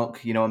Neil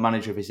Warnock, a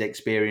manager of his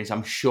experience,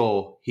 I'm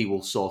sure he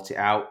will sort it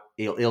out.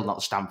 He'll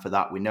not stand for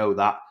that. We know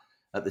that.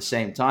 At the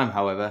same time,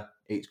 however,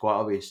 it's quite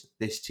obvious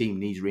this team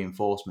needs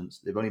reinforcements.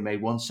 They've only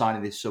made one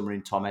signing this summer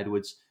in Tom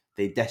Edwards.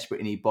 They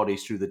desperately need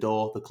bodies through the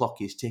door. The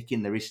clock is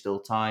ticking. There is still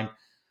time.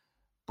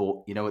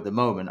 But, at the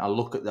moment, I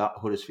look at that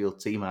Huddersfield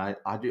team and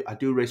I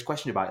do raise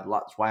question about it.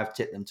 That's why I've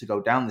tipped them to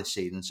go down this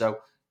season. So,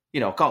 I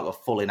can't go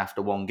full in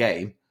after one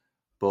game,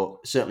 but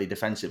certainly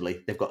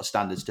defensively, they've got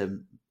standards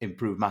to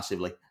improve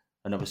massively.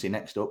 And obviously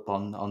next up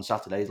on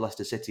Saturday is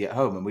Leicester City at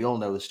home. And we all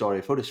know the story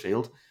of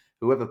Huddersfield.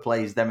 Whoever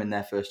plays them in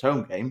their first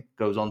home game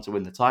goes on to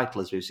win the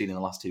title, as we've seen in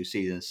the last 2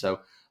 seasons. So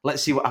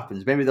let's see what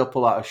happens. Maybe they'll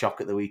pull out a shock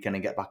at the weekend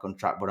and get back on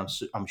track, but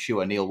I'm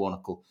sure Neil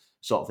Warnock will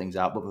sort things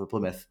out. But for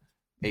Plymouth,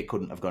 it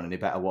couldn't have gone any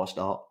better. What a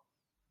start.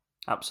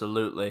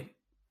 Absolutely.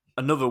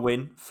 Another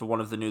win for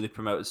one of the newly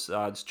promoted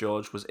sides,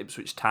 George, was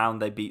Ipswich Town.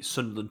 They beat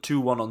Sunderland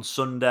 2-1 on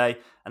Sunday.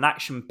 An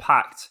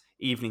action-packed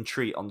evening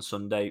treat on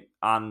Sunday.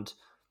 And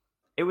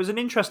it was an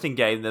interesting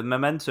game. The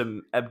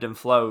momentum ebbed and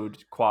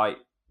flowed quite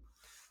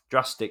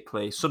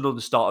drastically.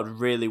 Sunderland started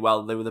really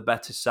well. They were the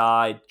better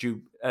side.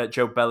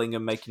 Joe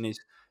Bellingham making his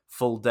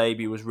full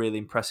debut was really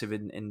impressive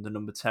in the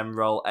number 10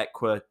 role.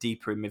 Ekwa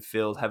deeper in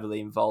midfield, heavily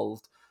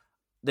involved.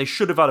 They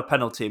should have had a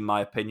penalty, in my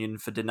opinion,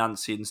 for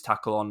Denancian's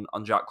tackle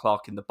on Jack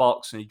Clark in the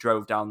box, and he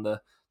drove down the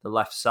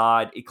left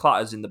side. He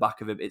clatters in the back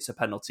of him. It's a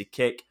penalty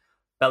kick.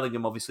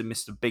 Bellingham obviously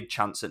missed a big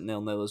chance at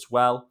 0-0 as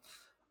well.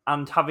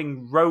 And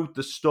having rode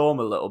the storm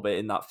a little bit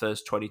in that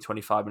first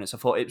 20-25 minutes, I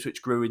thought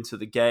Ipswich grew into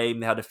the game.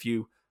 They had a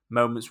few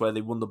moments where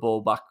they won the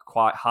ball back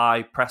quite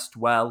high, pressed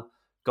well,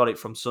 got it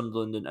from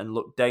Sunderland and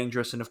looked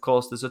dangerous. And of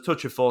course, there's a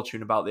touch of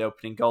fortune about the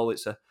opening goal.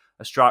 It's a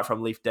strike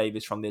from Leif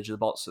Davis from the edge of the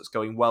box that's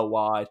going well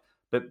wide.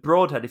 But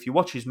Broadhead, if you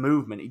watch his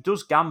movement, he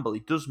does gamble. He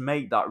does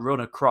make that run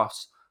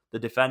across the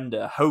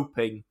defender,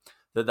 hoping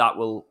that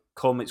will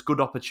come. It's good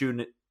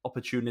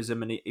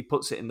opportunism, and he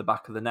puts it in the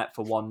back of the net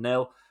for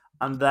 1-0.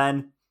 And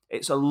then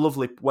it's a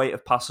lovely weight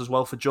of pass as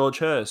well for George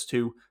Hurst,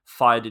 who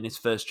fired in his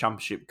first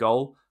Championship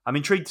goal. I'm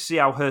intrigued to see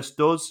how Hurst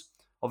does.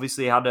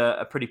 Obviously, he had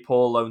a pretty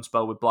poor loan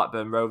spell with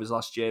Blackburn Rovers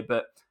last year,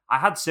 but I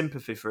had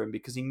sympathy for him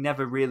because he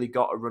never really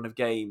got a run of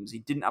games. He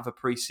didn't have a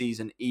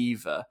pre-season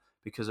either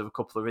because of a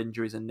couple of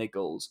injuries and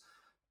niggles.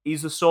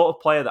 He's the sort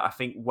of player that I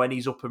think when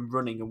he's up and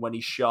running and when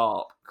he's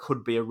sharp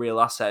could be a real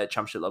asset at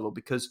Championship level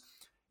because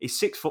he's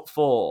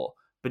 6'4",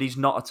 but he's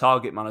not a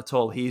target man at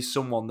all. He's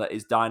someone that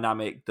is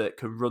dynamic, that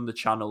can run the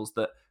channels,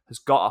 that has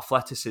got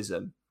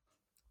athleticism.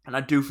 And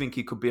I do think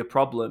he could be a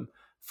problem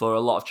for a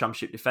lot of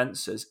Championship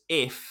defences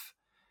if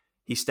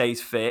he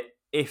stays fit,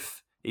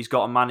 if he's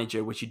got a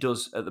manager, which he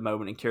does at the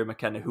moment in Kieran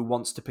McKenna, who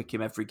wants to pick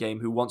him every game,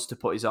 who wants to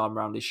put his arm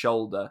around his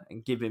shoulder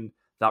and give him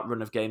that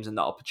run of games and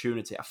that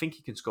opportunity. I think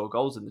he can score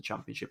goals in the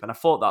Championship. And I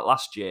thought that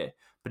last year,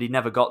 but he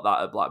never got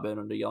that at Blackburn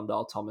under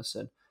Yondal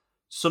Thomason.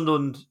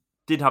 Sunderland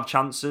did have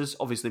chances,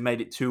 obviously made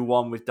it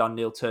 2-1 with Dan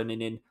Neil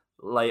turning in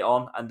late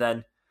on. And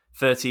then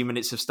 13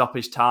 minutes of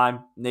stoppage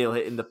time, Neil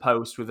hitting the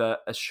post with a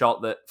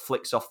shot that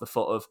flicks off the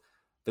foot of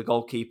the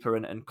goalkeeper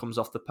and comes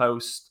off the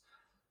post.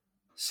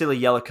 Silly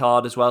yellow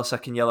card as well,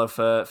 second yellow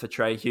for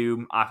Trey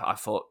Hume. I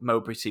thought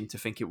Mowbray seemed to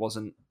think it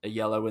wasn't a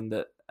yellow and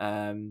that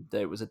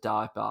it was a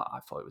dive, but I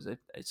thought it was a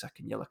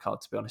second yellow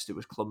card, to be honest. It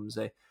was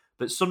clumsy.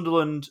 But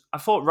Sunderland, I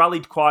thought,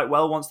 rallied quite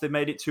well once they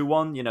made it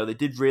 2-1. They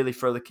did really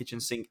throw the kitchen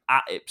sink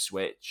at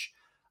Ipswich.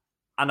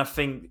 And I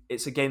think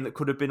it's a game that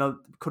could have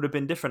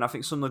been different. I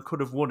think Sunderland could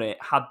have won it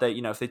had they,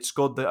 if they'd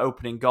scored the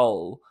opening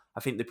goal.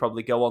 I think they'd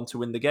probably go on to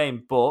win the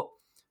game. But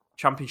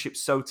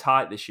Championship's so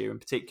tight this year, in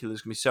particular,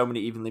 there's going to be so many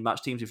evenly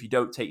matched teams. If you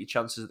don't take your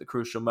chances at the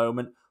crucial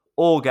moment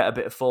or get a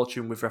bit of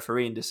fortune with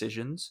refereeing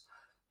decisions,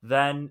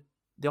 then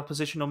the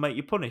opposition will make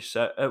you punish.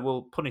 So it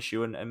will punish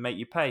you and make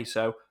you pay.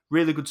 So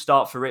really good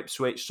start for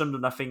Ipswich.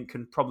 Sunderland, I think,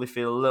 can probably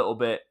feel a little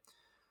bit,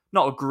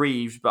 not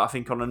aggrieved, but I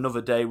think on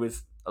another day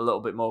with a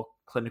little bit more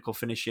clinical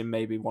finishing,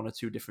 maybe one or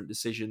two different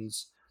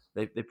decisions,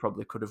 they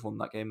probably could have won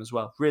that game as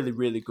well. Really,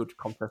 really good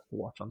contest to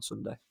watch on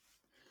Sunday.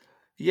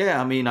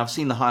 Yeah, I mean, I've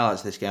seen the highlights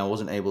of this game. I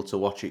wasn't able to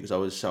watch it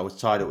because I was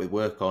tied up with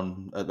work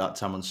at that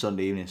time on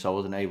Sunday evening, so I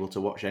wasn't able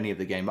to watch any of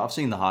the game. But I've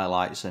seen the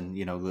highlights and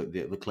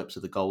the clips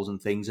of the goals and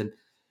things, and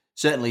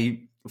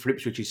certainly for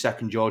Ipswich's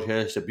second, George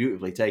Hurst, a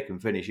beautifully taken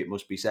finish, it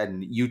must be said.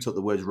 And you took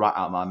the words right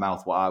out of my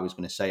mouth what I was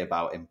going to say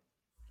about him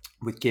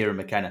with Kieran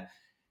McKenna.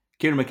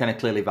 Kieran McKenna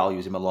clearly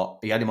values him a lot.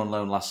 He had him on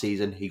loan last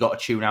season. He got a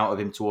tune out of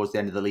him towards the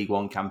end of the League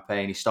One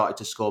campaign. He started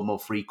to score more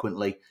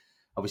frequently.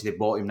 Obviously, they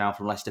bought him now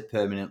from Leicester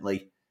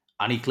permanently.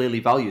 And he clearly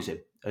values him.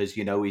 As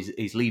you know,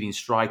 he's leading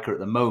striker at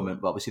the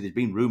moment. But obviously, there's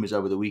been rumours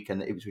over the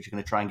weekend that Ipswich are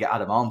going to try and get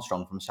Adam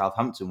Armstrong from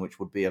Southampton, which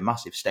would be a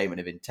massive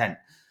statement of intent.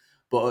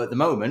 But at the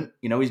moment,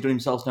 he's done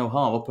himself no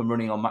harm, up and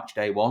running on match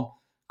day one.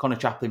 Connor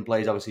Chaplin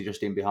plays obviously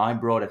just in behind,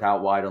 Broadhead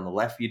out wide on the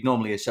left. You'd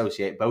normally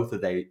associate both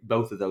of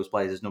those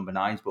players as number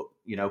nines, but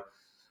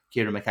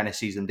Kieran McKenna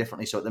sees them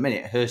differently. So at the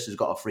minute, Hurst has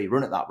got a free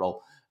run at that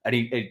role. And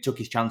he took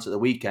his chance at the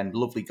weekend.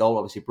 Lovely goal,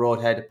 obviously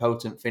Broadhead, a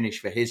potent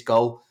finish for his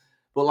goal.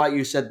 But like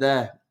you said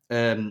there,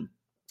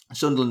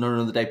 Sunderland on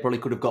another day probably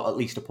could have got at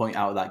least a point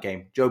out of that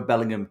game. Joe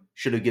Bellingham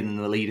should have given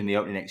them the lead in the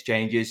opening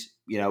exchanges.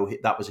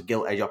 That was a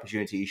gilt-edge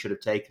opportunity he should have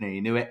taken, and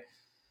he knew it.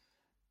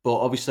 But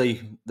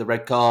obviously, the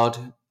red card,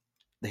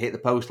 they hit the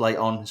post late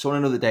on. So on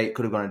another day, it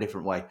could have gone a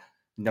different way,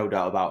 no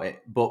doubt about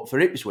it. But for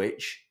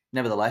Ipswich,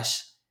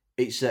 nevertheless,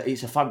 it's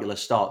a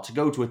fabulous start to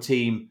go to a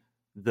team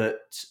that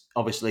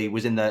obviously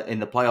was in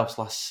the playoffs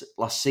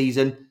last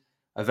season.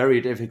 A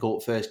very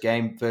difficult first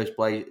game, first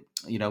play.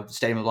 The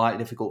Stadium of Light,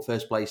 difficult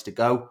first place to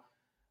go.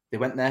 They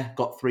went there,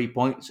 got 3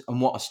 points,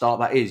 and what a start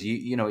that is.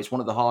 It's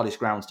one of the hardest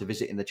grounds to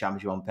visit in the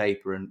Championship on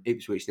paper. And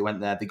Ipswich, they went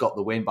there, they got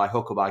the win by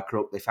hook or by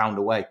crook. They found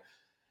a way.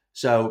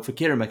 So for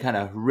Kieran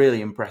McKenna,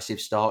 really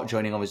impressive start,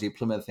 joining obviously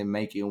Plymouth in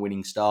making a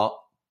winning start.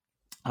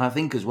 And I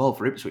think as well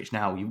for Ipswich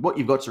now, what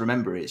you've got to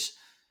remember is,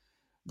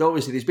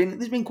 obviously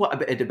there's been quite a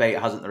bit of debate,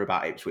 hasn't there,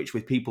 about Ipswich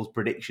with people's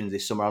predictions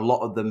this summer. A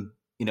lot of them,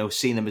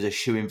 seen them as a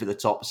shoo-in for the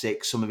top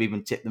 6. Some have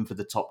even tipped them for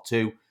the top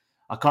 2.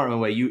 I can't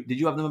remember where did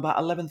you have them about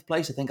 11th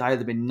place? I think I had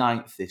them in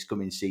 9th this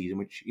coming season,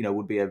 which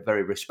would be a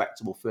very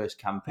respectable first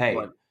campaign.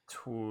 Like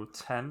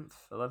 10th,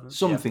 11th,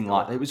 something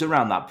like that. It was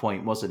around that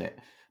point, wasn't it?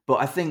 But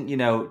I think,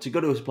 to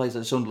go to a place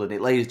like Sunderland, it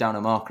lays down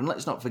a marker. And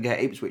let's not forget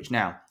Ipswich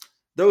now.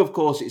 Though, of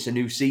course, it's a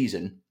new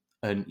season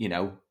and,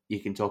 you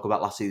can talk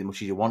about last season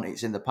much as you want.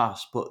 It's in the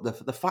past. But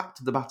the fact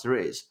of the matter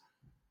is,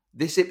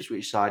 this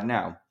Ipswich side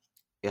now,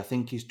 I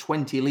think, is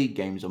 20 league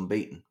games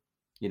unbeaten,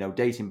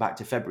 dating back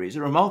to February. It's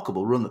a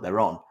remarkable run that they're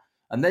on.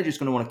 And they're just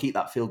going to want to keep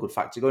that feel-good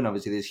factor going.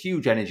 Obviously, there's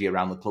huge energy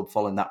around the club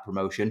following that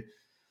promotion.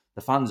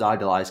 The fans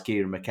idolise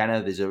Kieran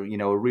McKenna. There's a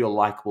real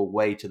likeable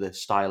way to the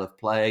style of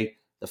play.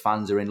 The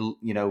fans are in,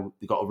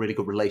 they've got a really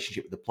good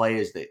relationship with the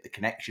players, the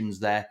connections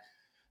there.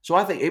 So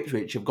I think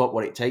Ipswich have got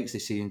what it takes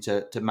this season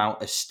to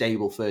mount a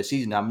stable first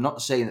season. Now, I'm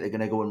not saying that they're going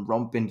to go and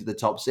romp into the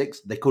top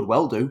 6. They could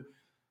well do.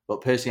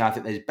 But personally, I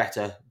think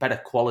there's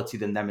better quality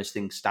than them as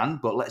things stand.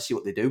 But let's see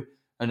what they do.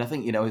 And I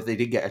think, if they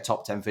did get a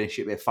top 10 finish,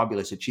 it'd be a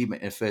fabulous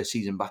achievement in a first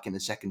season back in the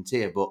second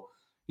tier. But,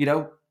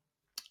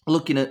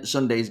 looking at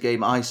Sunday's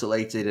game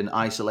isolated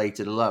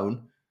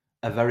alone,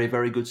 a very,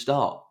 very good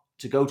start.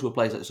 To go to a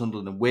place like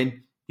Sunderland and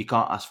win, you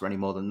can't ask for any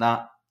more than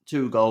that.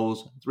 2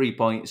 goals, 3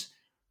 points.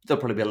 They'll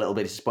probably be a little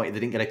bit disappointed they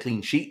didn't get a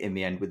clean sheet in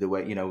the end with the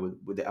way,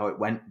 with how it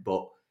went.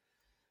 But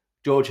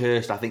George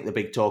Hurst, I think the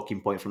big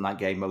talking point from that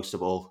game most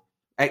of all.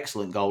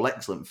 Excellent goal,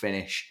 excellent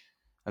finish.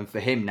 And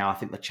for him now, I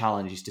think the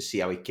challenge is to see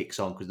how he kicks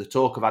on. Because the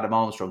talk of Adam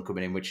Armstrong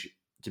coming in, which,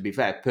 to be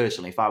fair,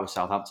 personally, if I was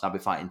Southampton, I'd be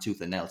fighting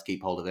tooth and nail to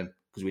keep hold of him.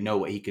 Because we know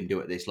what he can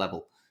do at this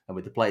level. And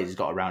with the players he's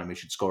got around him, he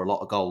should score a lot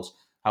of goals.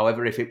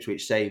 However, if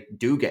Ipswich, say,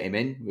 do get him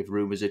in, if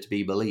rumours are to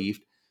be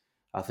believed,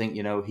 I think,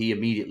 he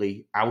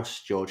immediately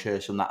ousts George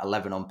Hurst from that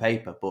 11 on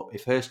paper. But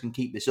if Hurst can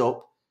keep this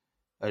up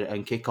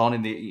and kick on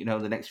in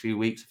the next few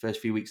weeks, the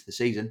first few weeks of the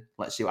season,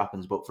 let's see what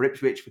happens. But for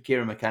Ipswich, for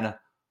Kieran McKenna,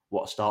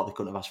 what a start. They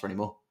couldn't have asked for any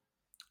more.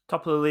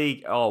 Top of the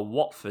league are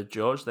Watford,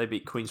 George. They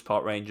beat Queen's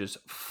Park Rangers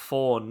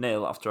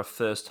 4-0 after a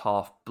first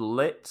half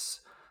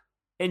blitz.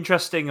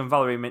 Interesting, and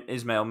Valerie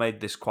Ismail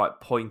made this quite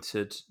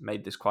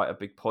a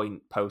big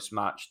point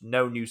post-match.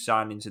 No new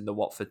signings in the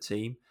Watford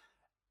team.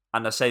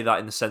 And I say that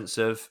in the sense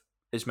of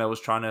Ismail was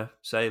trying to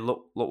say,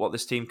 look what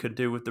this team can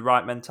do with the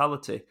right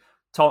mentality.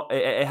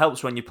 It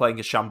helps when you're playing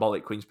a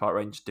shambolic Queen's Park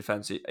Rangers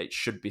defence, it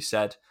should be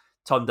said.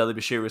 Tom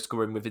Delibashira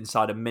scoring with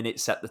inside a minute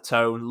set the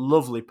tone.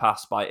 Lovely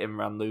pass by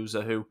Imran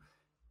Louza, who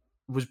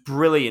was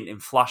brilliant in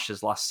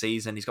flashes last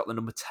season. He's got the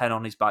number 10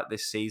 on his back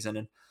this season.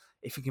 And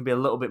if he can be a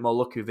little bit more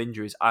lucky with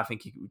injuries, I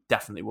think he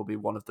definitely will be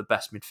one of the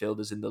best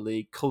midfielders in the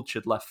league.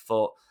 Cultured left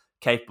foot,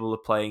 capable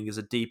of playing as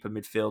a deeper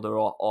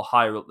midfielder or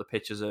higher up the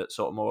pitch as a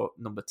sort of more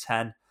number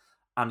 10.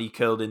 And he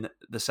curled in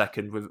the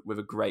second with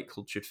a great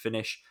cultured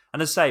finish.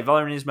 And as I say,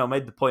 Valérien Ismaël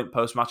made the point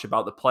post-match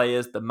about the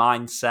players, the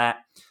mindset,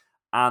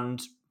 and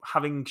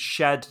having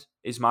shed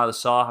Ismaïla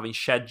Sarr, having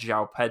shed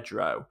João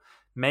Pedro,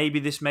 maybe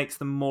this makes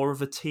them more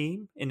of a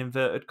team, in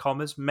inverted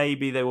commas.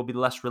 Maybe they will be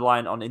less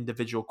reliant on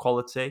individual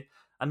quality.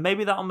 And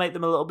maybe that'll make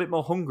them a little bit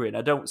more hungry. And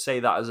I don't say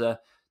that as a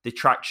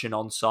detraction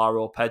on Sarr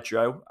or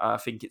Pedro. I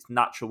think it's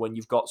natural when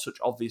you've got such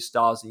obvious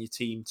stars in your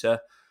team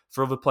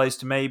for other players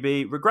to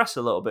maybe regress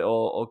a little bit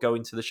or go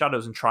into the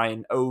shadows and try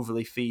and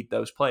overly feed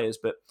those players.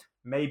 But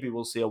maybe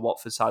we'll see a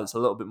Watford side that's a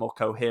little bit more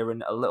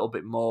coherent, a little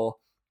bit more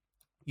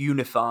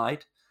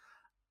unified.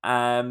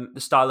 The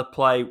style of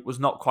play was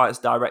not quite as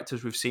direct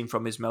as we've seen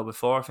from Ismail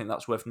before. I think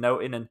that's worth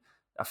noting, and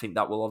I think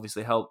that will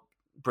obviously help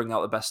bring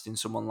out the best in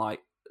someone like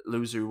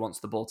Louza, who wants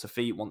the ball to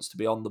feet, wants to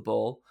be on the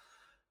ball.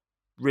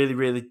 Really,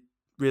 really,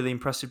 really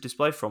impressive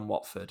display from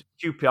Watford.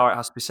 QPR, it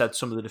has to be said,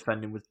 some of the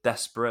defending was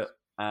desperate.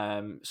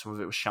 Some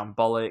of it was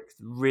shambolic,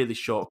 really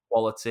short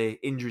quality.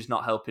 Injuries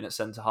not helping at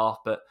centre half,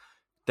 but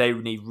they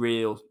need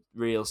real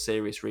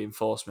serious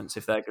reinforcements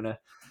if they're going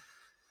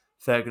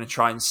to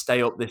try and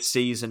stay up this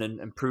season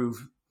and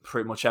prove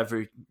pretty much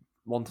every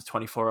 1 to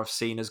 24 I've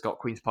seen has got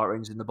Queen's Park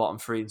Rangers in the bottom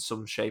three in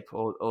some shape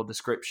or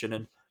description,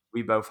 and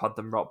we both had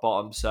them rock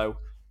bottom. So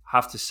I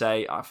have to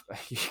say,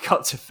 you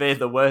got to fear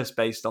the worst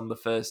based on the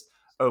first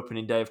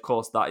opening day. Of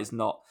course, that is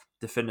not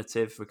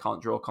definitive. We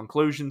can't draw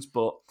conclusions,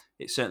 but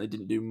it certainly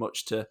didn't do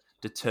much to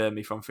deter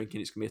me from thinking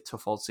it's going to be a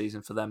tough old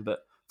season for them. But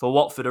for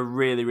Watford, a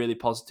really, really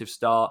positive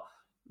start,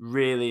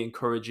 really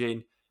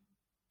encouraging.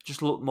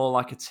 just look more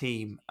like a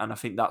team. And I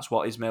think that's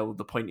what Ismail,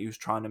 the point he was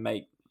trying to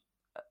make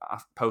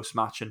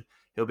post-match, and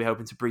he'll be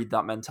hoping to breed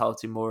that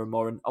mentality more and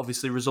more. And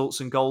obviously results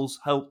and goals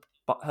help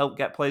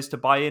get players to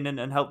buy in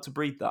and help to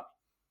breed that.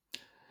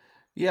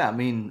 Yeah, I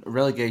mean,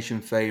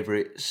 relegation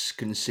favourites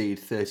concede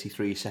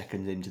 33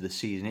 seconds into the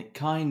season. It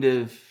kind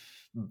of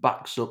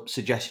backs up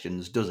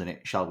suggestions, doesn't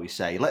it, shall we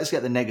say? Let's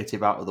get the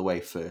negative out of the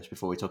way first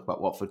before we talk about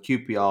Watford.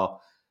 QPR,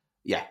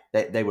 yeah,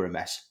 they were a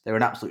mess. They were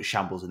an absolute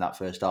shambles in that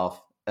first half.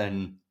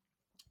 And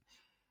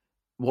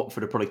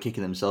Watford are probably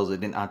kicking themselves. They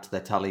didn't add to their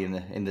tally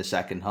in the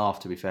second half,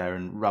 to be fair,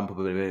 and ramp up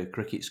a bit of a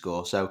cricket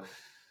score. So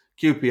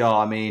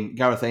QPR, I mean,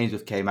 Gareth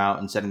Ainsworth came out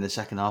and said in the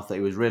second half that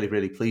he was really,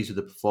 really pleased with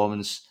the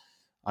performance.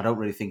 I don't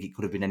really think it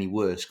could have been any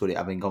worse, could it?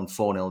 Having gone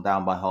 4-0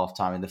 down by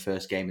half-time in the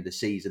first game of the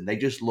season. They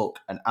just look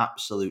an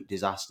absolute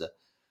disaster.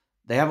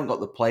 They haven't got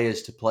the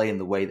players to play in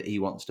the way that he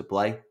wants to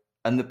play.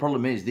 And the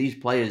problem is, these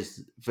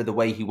players, for the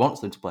way he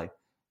wants them to play,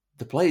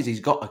 the players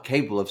he's got are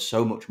capable of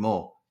so much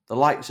more. The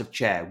likes of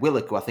Chair,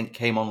 Willock, who I think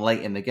came on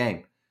late in the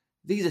game.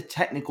 These are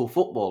technical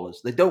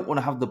footballers. They don't want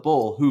to have the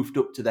ball hoofed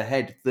up to the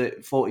head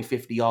 40,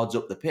 50 yards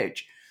up the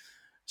pitch.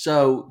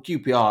 So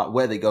QPR,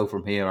 where they go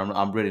from here,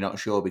 I'm really not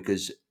sure,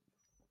 because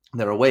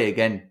they're away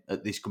again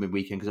at this coming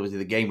weekend, because obviously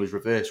the game was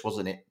reversed,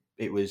 wasn't it?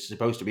 It was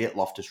supposed to be at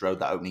Loftus Road,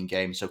 that opening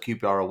game. So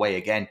QPR away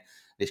again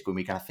this coming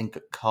weekend, I think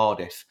at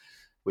Cardiff,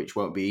 which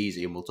won't be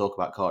easy, and we'll talk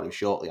about Cardiff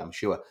shortly, I'm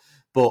sure.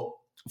 But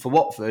for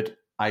Watford,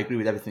 I agree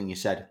with everything you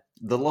said.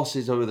 The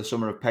losses over the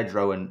summer of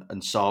Pedro and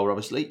Sarr,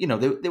 obviously,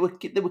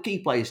 they were key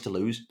players to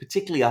lose,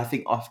 particularly, I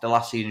think, after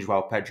last season as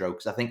well, Pedro,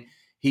 because I think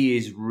he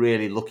is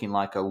really looking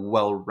like a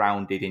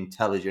well-rounded,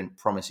 intelligent,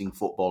 promising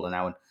footballer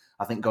now. And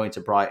I think going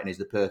to Brighton is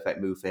the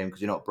perfect move for him,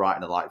 because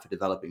Brighton are like for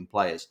developing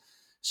players.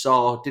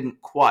 Sarr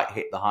didn't quite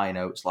hit the high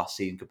notes last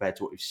season compared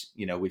to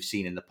what we've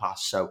seen in the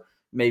past. So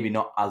maybe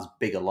not as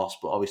big a loss,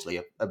 but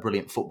obviously a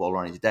brilliant footballer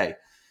on his day.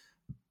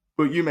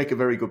 But you make a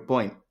very good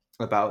point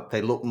about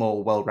they look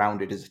more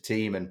well-rounded as a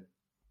team, and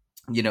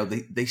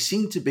they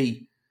seem to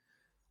be,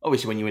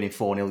 obviously when you're winning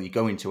 4-0 you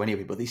go into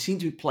anyway, but they seem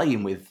to be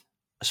playing with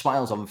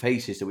smiles on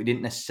faces that we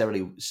didn't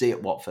necessarily see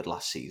at Watford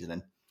last season.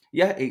 And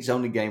yeah, it's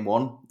only game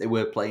one. They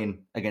were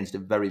playing against a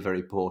very,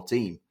 very poor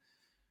team.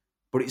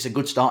 But it's a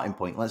good starting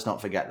point. Let's not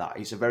forget that.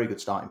 It's a very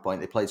good starting point.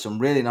 They played some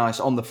really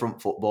nice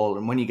on-the-front football,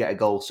 and when you get a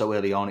goal so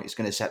early on, it's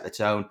going to set the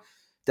tone.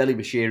 Deli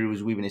Bashiri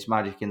was weaving his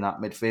magic in that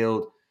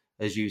midfield.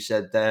 As you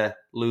said there,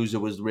 Loser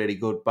was really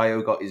good.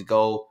 Bayo got his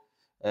goal.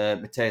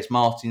 Mateus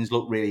Martins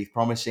looked really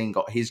promising,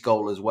 got his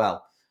goal as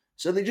well.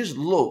 So they just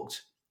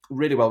looked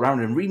really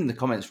well-rounded. And reading the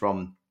comments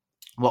from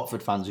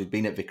Watford fans who'd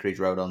been at Vicarage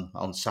Road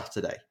on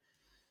Saturday,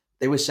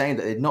 they were saying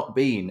that they'd not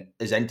been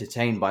as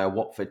entertained by a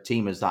Watford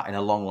team as that in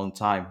a long, long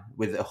time,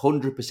 with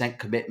 100%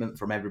 commitment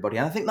from everybody.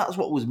 And I think that's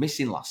what was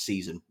missing last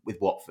season with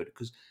Watford,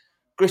 because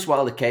Chris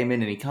Wilder came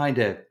in and he kind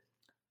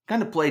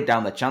of played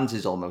down the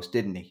chances almost,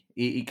 didn't he?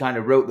 He kind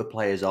of wrote the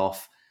players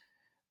off,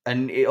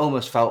 and it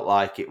almost felt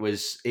like it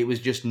was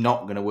just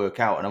not going to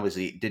work out. And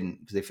obviously it didn't,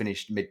 because they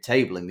finished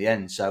mid-table in the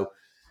end. So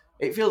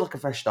it feels like a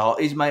fresh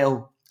start.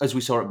 Ismail, as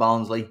we saw at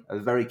Barnsley, a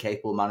very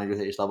capable manager at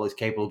this level. He's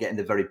capable of getting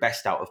the very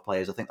best out of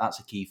players. I think that's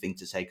a key thing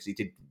to say, because he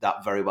did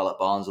that very well at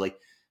Barnsley.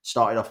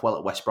 Started off well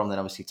at West Brom, then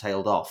obviously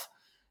tailed off.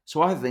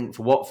 So I think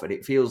for Watford,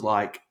 it feels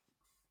like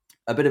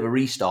a bit of a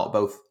restart,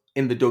 both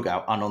in the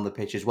dugout and on the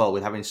pitch as well,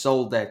 with having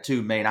sold their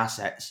two main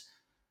assets,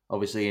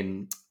 obviously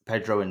in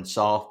Pedro and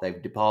Sarr.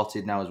 They've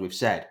departed now, as we've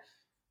said.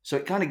 So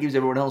it kind of gives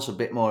everyone else a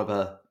bit more of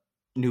a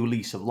new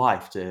lease of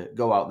life to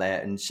go out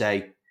there and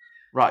say,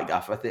 right,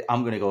 Gaff,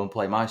 I'm going to go and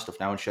play my stuff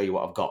now and show you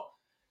what I've got.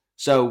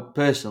 So,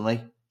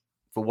 personally,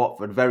 for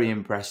Watford, very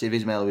impressive.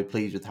 Ismail will be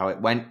pleased with how it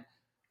went.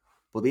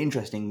 But the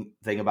interesting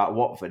thing about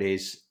Watford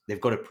is they've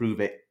got to prove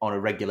it on a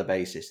regular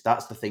basis.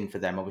 That's the thing for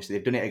them. Obviously,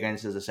 they've done it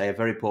against, as I say, a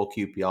very poor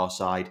QPR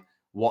side.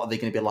 What are they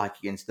going to be like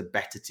against the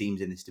better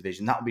teams in this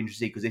division? That would be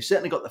interesting, because they've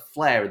certainly got the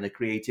flair and the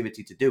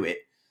creativity to do it.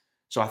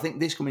 So I think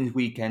this coming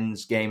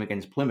weekend's game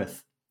against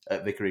Plymouth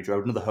at Vicarage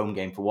Road, another home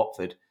game for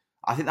Watford,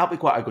 I think that'll be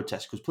quite a good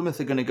test, because Plymouth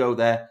are going to go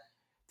there.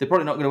 They're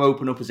probably not going to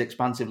open up as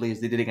expansively as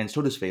they did against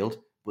Huddersfield,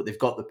 but they've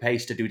got the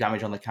pace to do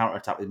damage on the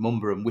counter-attack with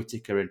Mumba and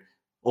Whittaker and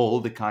all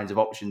other kinds of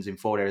options in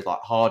forward areas like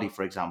Hardy,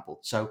 for example.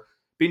 So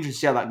be interesting to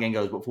see how that game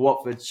goes. But for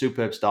Watford,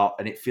 superb start,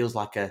 and it feels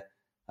like a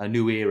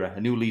new era,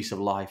 a new lease of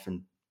life,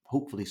 and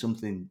hopefully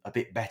something a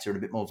bit better and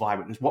a bit more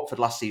vibrant. Because Watford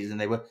last season,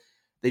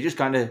 they just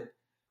kind of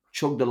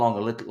chugged along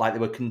a little, like they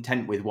were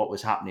content with what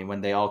was happening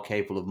when they are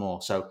capable of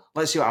more. So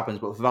let's see what happens.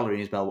 But for Valerie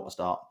and Ismail, what a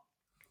start.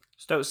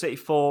 Stoke City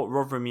 4,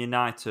 Rotherham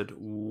United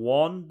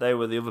 1. They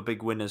were the other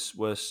big winners,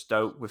 were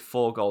Stoke, with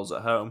 4 goals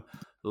at home.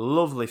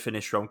 Lovely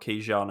finish from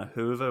Kijana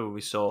Hoover. We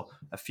saw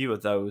a few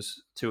of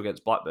those, 2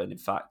 against Blackburn, in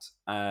fact,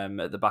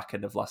 at the back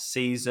end of last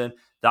season.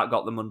 That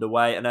got them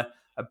underway. And a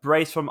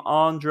brace from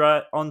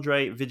Andre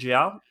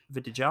Vidigal.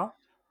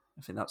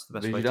 I think that's the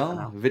best way to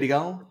pronounce it.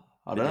 Vidigal?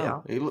 I don't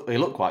know. He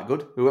looked quite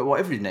good,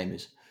 whatever his name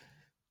is.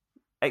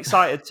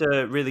 Excited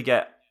to really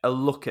get a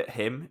look at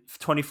him.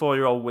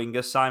 24-year-old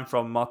winger, signed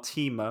from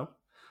Martimo.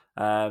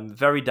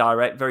 Very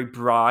direct, very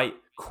bright,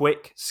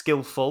 quick,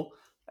 skillful,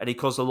 and he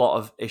caused a lot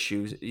of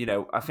issues.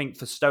 I think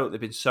for Stoke,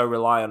 they've been so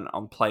reliant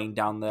on playing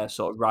down their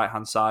sort of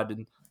right-hand side,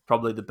 and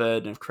probably the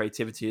burden of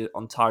creativity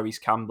on Tyrese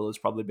Campbell has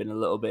probably been a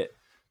little bit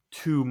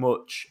too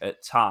much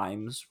at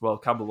times. Well,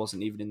 Campbell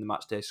wasn't even in the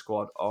matchday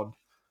squad on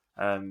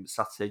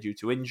Saturday due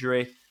to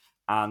injury,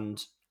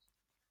 and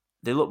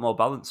they look more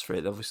balanced for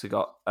it. They've obviously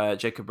got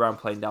Jacob Brown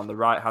playing down the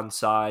right-hand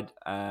side,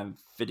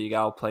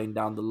 Vidigal playing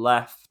down the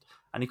left,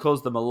 and he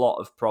caused them a lot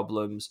of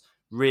problems.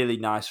 Really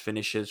nice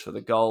finishes for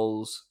the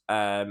goals,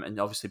 and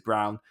obviously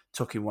Brown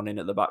tucking one in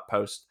at the back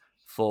post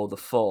for the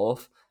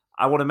fourth.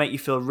 I want to make you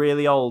feel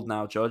really old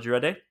now, George. You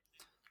ready?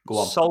 Go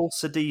on. Sol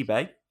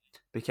Sidibe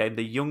became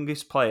the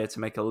youngest player to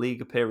make a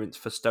league appearance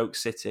for Stoke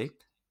City,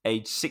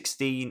 aged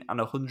 16 and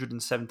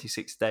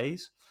 176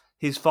 days.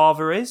 His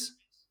father is?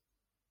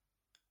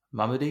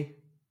 Mamadi?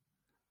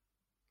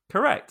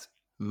 Correct.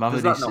 Mamadi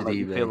Does that not make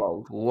you feel Sidibe.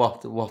 old?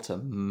 What a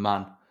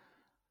man.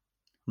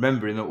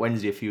 Remember him at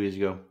Wednesday a few years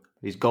ago.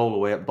 His goal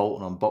away at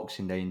Bolton on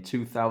Boxing Day in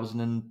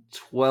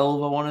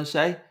 2012, I want to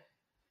say.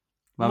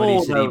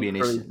 More known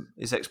for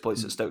his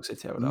exploits at Stoke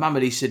City.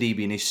 Mamadi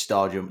Sidibe and his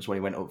star jumps when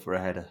he went up for a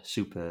header.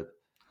 Superb.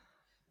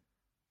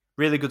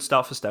 Really good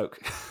start for Stoke.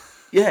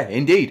 Yeah,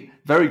 indeed.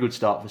 Very good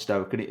start for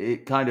Stoke. And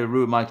it kind of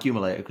ruined my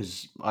accumulator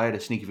because I had a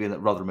sneaky feeling that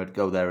Rotherham would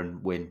go there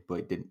and win, but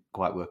it didn't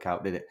quite work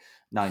out, did it?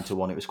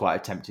 9-1, it was quite a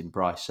tempting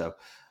price. So,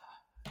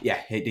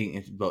 yeah, it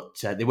didn't.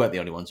 But they weren't the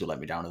only ones who let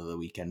me down over the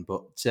weekend.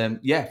 But,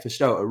 yeah, for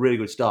Stoke, a really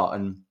good start.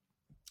 And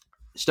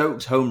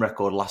Stoke's home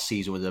record last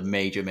season was a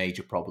major,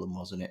 major problem,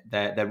 wasn't it?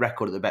 Their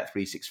record at the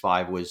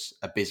Bet365 was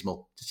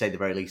abysmal, to say the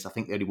very least. I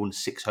think they only won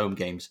 6 home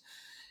games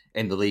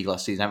in the league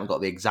last season. I haven't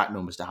got the exact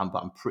numbers to hand,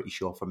 but I'm pretty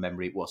sure from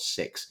memory it was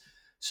 6.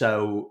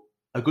 So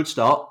a good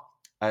start.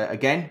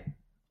 Again,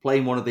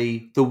 playing one of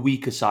the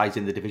weaker sides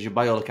in the division.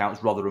 By all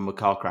accounts, Rotherham were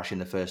car crash in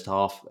the first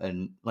half.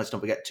 And let's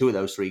not forget, 2 of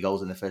those 3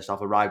 goals in the first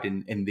half arrived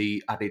in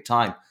the added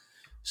time.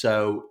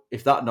 So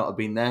if that not have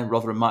been there,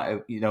 Rotherham might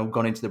have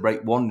gone into the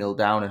break 1-0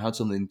 down and had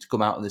something to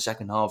come out in the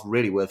second half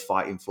really worth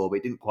fighting for. But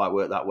it didn't quite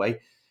work that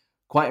way.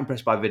 Quite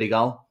impressed by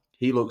Vidigal.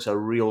 He looks a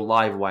real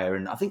live wire.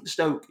 And I think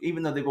Stoke,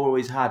 even though they've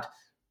always had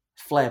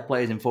flair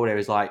players in forward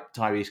areas like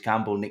Tyrese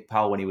Campbell, Nick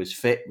Powell when he was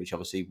fit, which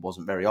obviously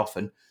wasn't very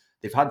often,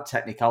 they've had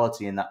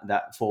technicality in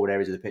that forward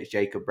areas of the pitch,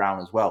 Jacob Brown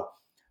as well.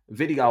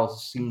 Vidigal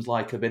seems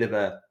like a bit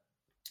of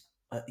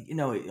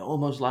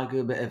almost like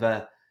a bit of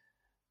a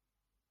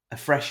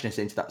freshness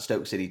into that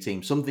Stoke City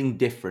team, something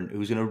different,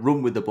 who's going to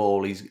run with the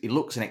ball. He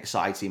looks an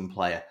exciting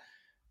player.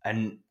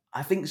 And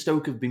I think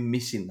Stoke have been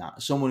missing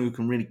that. Someone who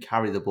can really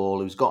carry the ball,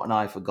 who's got an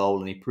eye for goal,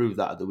 and he proved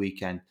that at the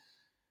weekend.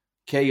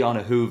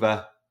 Keanu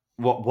Hoover,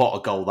 what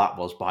a goal that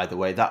was, by the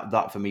way.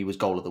 That for me was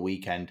goal of the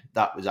weekend.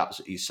 That was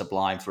absolutely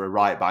sublime for a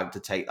right back to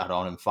take that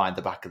on and find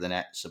the back of the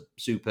net.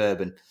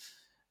 Superb. And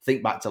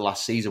think back to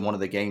last season, one of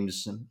the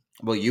games,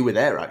 well, you were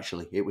there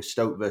actually. It was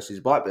Stoke versus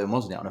Blackburn,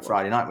 wasn't it, on a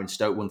Friday night when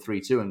Stoke won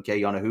 3-2 and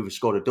Keanu Hoover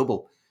scored a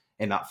double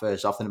in that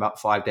first half. Then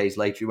about 5 days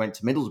later, he went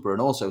to Middlesbrough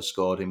and also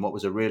scored in what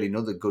was a really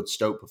another good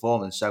Stoke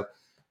performance. So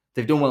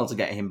they've done well to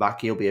get him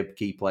back. He'll be a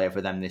key player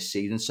for them this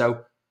season.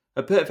 So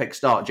a perfect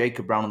start.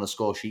 Jacob Brown on the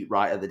score sheet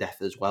right at the death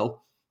as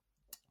well.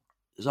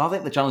 So I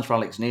think the challenge for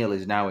Alex Neil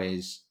is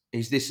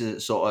this a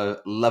sort of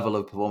level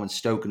of performance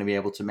Stoke going to be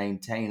able to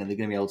maintain? Are they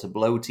going to be able to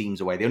blow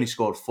teams away? They only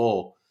scored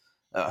 4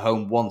 at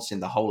home once in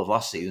the whole of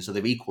last season, so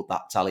they've equalled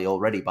that tally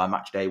already by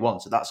match day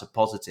 1. So that's a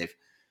positive.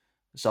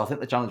 So I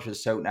think the challenge for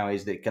Stoke now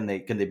is that can they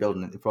build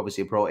on it? They've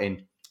obviously brought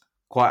in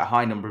quite a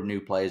high number of new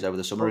players over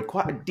the summer,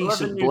 quite a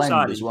decent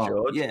blend as well.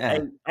 George. Yeah,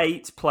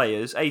 8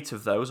 players, 8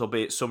 of those,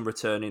 albeit some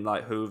returning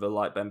like Hoover,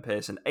 like Ben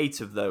Pearson,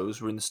 8 of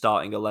those were in the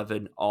starting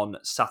 11 on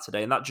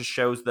Saturday, and that just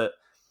shows that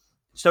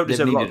Stoke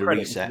deserve a lot of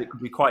credit. It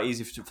could be quite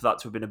easy for that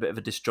to have been a bit of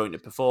a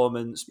disjointed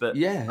performance, but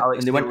yeah, Alex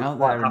and they went out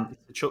there and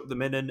chucked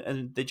them in,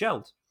 and they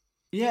gelled.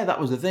 Yeah, that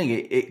was the thing.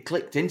 It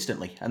clicked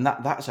instantly, and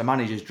that's a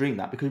manager's dream.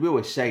 That, because we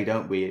always say,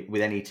 don't we,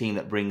 with any team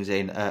that brings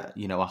in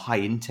a high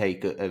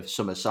intake of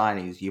summer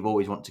signings, you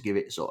always want to give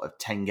it sort of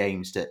 10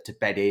 games to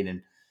bed in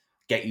and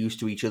get used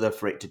to each other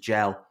for it to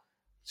gel.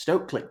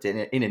 Stoke clicked in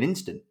an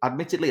instant.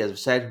 Admittedly, as I've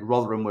said,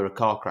 Rotherham were a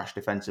car crash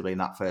defensively in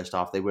that first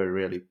half. They were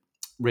really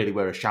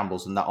were a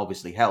shambles, and that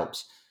obviously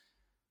helps.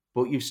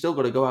 But you've still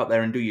got to go out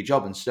there and do your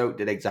job, and Stoke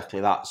did exactly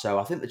that. So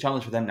I think the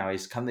challenge for them now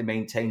is, can they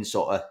maintain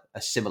sort of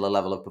a similar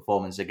level of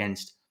performance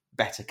against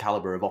better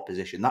calibre of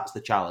opposition? That's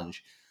the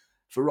challenge.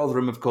 For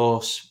Rotherham, of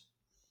course,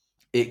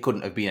 it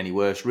couldn't have been any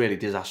worse. Really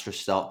disastrous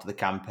start to the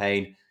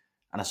campaign.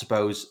 And I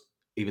suppose,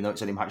 even though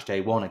it's only match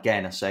day 1,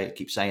 again, I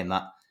keep saying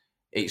that,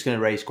 it's going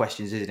to raise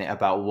questions, isn't it,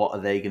 about what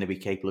are they going to be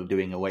capable of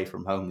doing away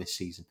from home this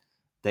season.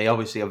 They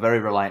obviously are very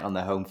reliant on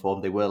their home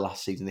form. They were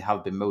last season. They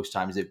have been most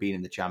times they've been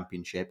in the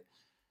Championship.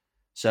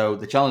 So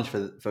the challenge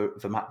for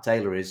Matt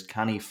Taylor is,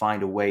 can he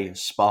find a way, a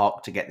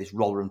spark, to get this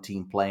Rotherham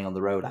team playing on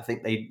the road? I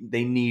think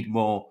they need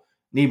more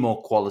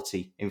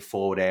quality in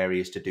forward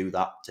areas to do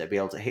that, to be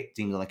able to hit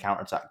teams on the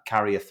counter-attack,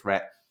 carry a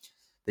threat.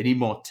 They need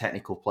more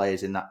technical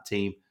players in that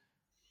team.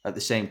 At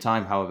the same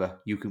time, however,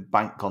 you can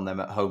bank on them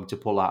at home to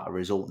pull out a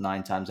result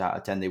 9 times out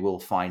of 10. They will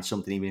find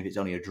something, even if it's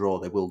only a draw,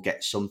 they will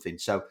get something.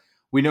 So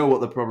we know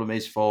what the problem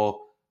is for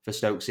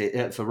Stoke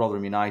City, for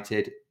Rotherham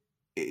United.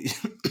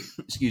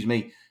 Excuse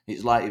me,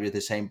 it's likely to be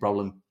the same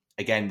problem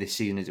again this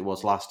season as it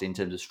was last in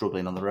terms of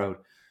struggling on the road.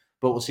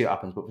 But we'll see what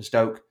happens. But for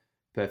Stoke,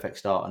 perfect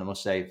start. And I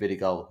must say,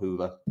 Vidigal,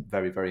 Hoover,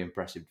 very, very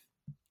impressive.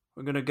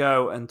 We're going to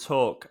go and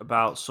talk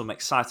about some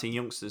exciting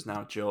youngsters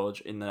now,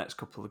 George, in the next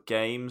couple of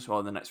games,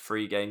 or the next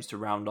 3 games to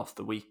round off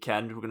the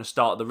weekend. We're going to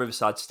start at the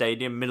Riverside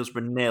Stadium,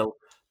 Middlesbrough 0,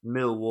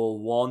 Millwall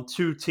 1.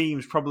 2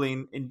 teams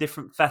probably in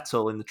different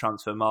fettle in the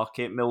transfer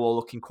market. Millwall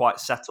looking quite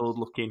settled,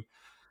 looking,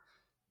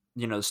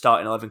 the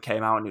starting 11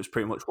 came out and it was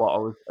pretty much what I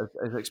was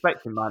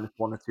expecting, minus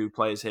 1 or 2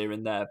 players here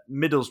and there.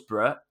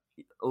 Middlesbrough,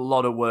 a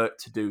lot of work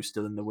to do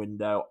still in the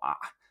window.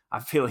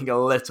 I'm feeling a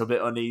little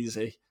bit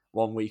uneasy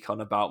 1 week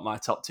on about my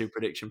top 2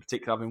 prediction,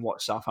 particularly having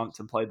watched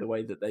Southampton play the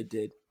way that they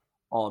did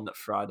on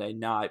Friday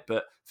night.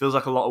 But feels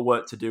like a lot of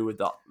work to do with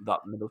that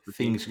Middlesbrough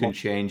team. Things can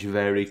change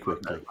very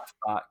quickly.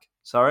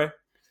 Sorry?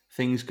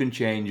 Things can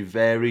change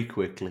very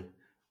quickly.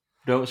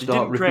 Don't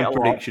start ripping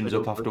predictions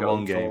up after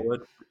one game.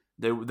 Forward.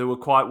 They were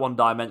quite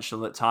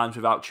one-dimensional at times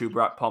without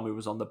Chuba Akpom, who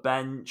was on the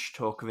bench.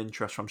 Talk of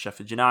interest from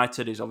Sheffield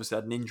United. He's obviously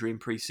had an injury in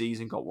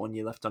pre-season, got 1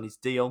 year left on his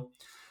deal.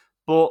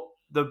 But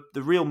the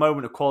real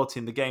moment of quality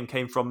in the game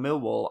came from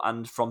Millwall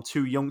and from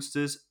 2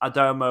 youngsters,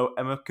 Adomo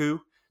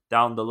Emeku,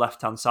 down the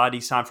left-hand side. He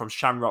signed from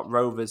Shamrock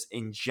Rovers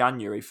in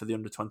January for the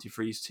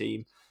under-23s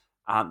team.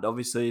 And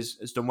obviously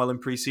has done well in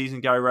pre-season.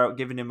 Gary Rowett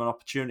giving him an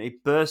opportunity,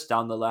 burst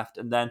down the left,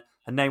 and then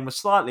a name was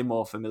slightly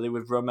more familiar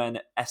with Romain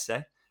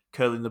Esse,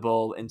 curling the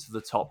ball into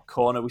the top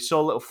corner. We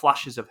saw little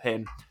flashes of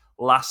him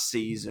last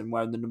season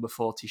wearing the number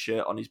 40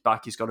 shirt on his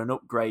back. He's got an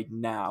upgrade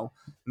now.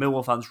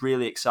 Millwall fans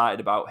really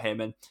excited about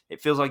him, and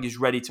it feels like he's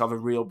ready to have a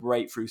real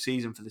breakthrough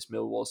season for this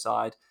Millwall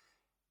side.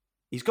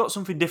 He's got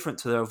something different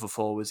to the other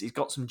forwards. He's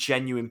got some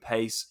genuine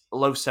pace, a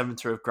low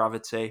centre of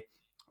gravity,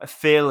 a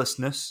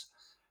fearlessness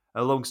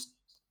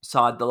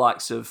alongside the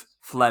likes of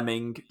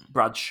Fleming,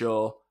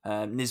 Bradshaw,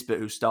 Nisbet,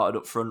 who started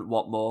up front,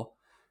 Watmore.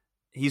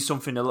 He's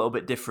something a little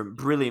bit different.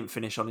 Brilliant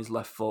finish on his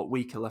left foot,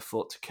 weaker left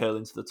foot to curl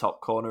into the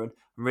top corner. And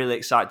I'm really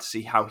excited to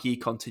see how he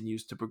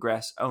continues to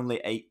progress.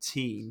 Only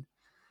 18,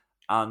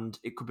 and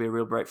it could be a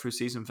real breakthrough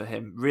season for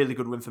him. Really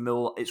good win for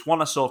Millwall. It's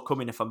one I saw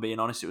coming, if I'm being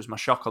honest. It was my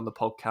shock on the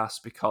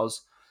podcast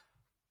because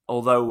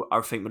although I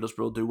think Middlesbrough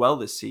will do well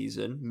this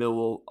season,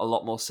 Millwall a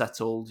lot more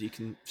settled. I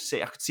could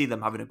see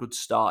them having a good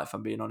start, if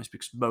I'm being honest,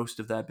 because most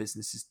of their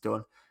business is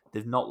done.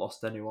 They've not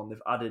lost anyone.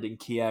 They've added in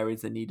key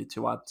areas they needed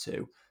to add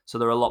to. So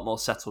they're a lot more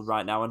settled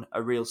right now, and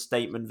a real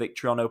statement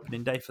victory on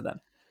opening day for them.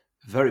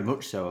 Very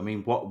much so. I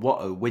mean, what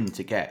a win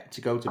to get.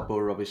 To go to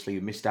Borough, obviously,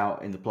 who missed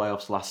out in the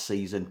playoffs last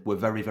season. We're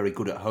very, very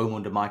good at home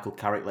under Michael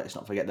Carrick. Let's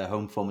not forget their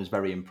home form was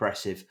very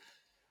impressive.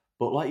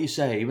 But like you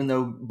say, even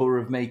though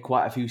Borough have made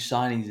quite a few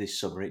signings this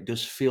summer, it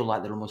does feel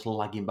like they're almost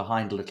lagging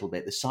behind a little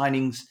bit. The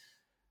signings,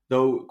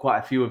 though quite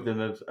a few of them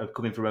have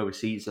come in from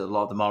overseas, a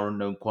lot of them are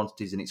unknown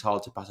quantities and it's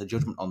hard to pass a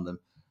judgment on them.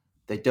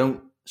 They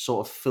don't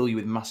sort of fill you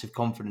with massive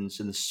confidence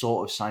and the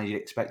sort of signings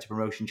you'd expect a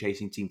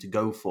promotion-chasing team to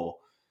go for.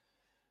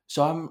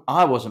 So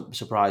I wasn't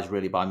surprised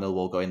really by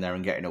Millwall going there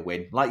and getting a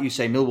win. Like you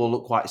say, Millwall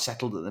look quite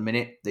settled at the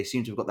minute. They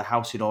seem to have got the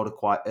house in order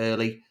quite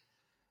early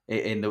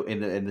in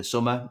the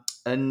summer.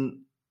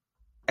 And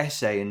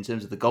Esse, in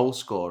terms of the goal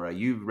scorer,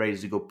 you've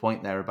raised a good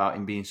point there about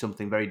him being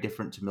something very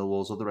different to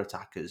Millwall's other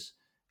attackers.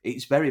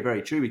 It's very,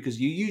 very true because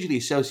you usually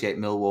associate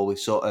Millwall with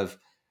sort of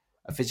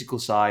a physical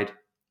side.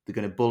 They're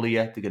going to bully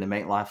you. They're going to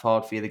make life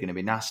hard for you. They're going to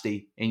be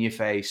nasty, in your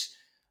face,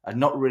 and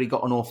not really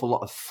got an awful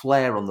lot of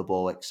flair on the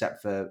ball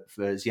except for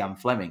Zian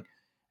Fleming.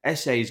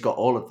 Esse's got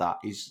all of that.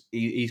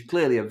 He's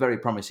clearly a very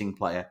promising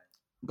player.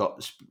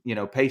 Got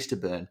pace to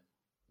burn,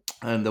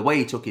 and the way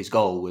he took his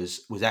goal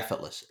was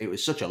effortless. It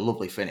was such a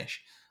lovely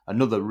finish.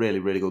 Another really,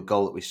 really good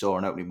goal that we saw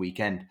on opening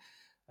weekend.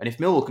 And if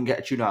Millwall can get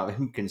a tune out of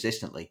him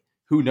consistently,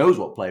 who knows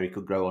what player he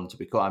could grow on to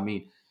become. I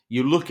mean,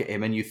 you look at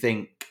him and you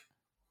think,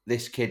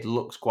 this kid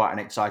looks quite an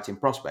exciting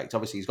prospect.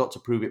 Obviously, he's got to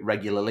prove it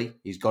regularly.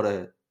 He's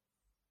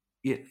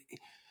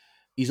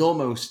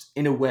almost,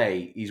 in a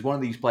way, he's one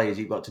of these players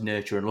you've got to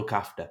nurture and look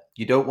after.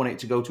 You don't want it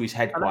to go to his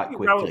head quite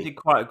quickly. Rowett did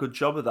quite a good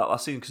job of that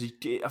last season because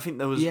I think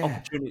there was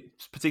opportunities,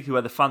 particularly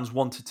where the fans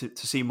wanted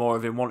to see more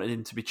of him, wanted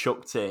him to be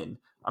chucked in.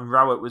 And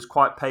Rowett was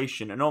quite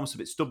patient and almost a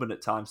bit stubborn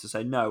at times to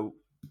say, no,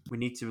 we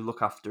need to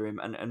look after him.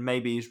 And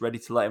maybe he's ready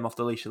to let him off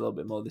the leash a little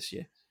bit more this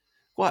year.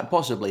 Quite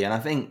possibly. And I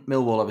think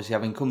Millwall, obviously,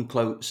 having come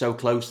so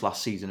close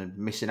last season and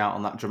missing out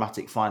on that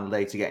dramatic final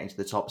day to get into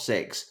the top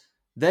 6,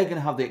 they're going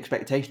to have the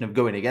expectation of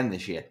going again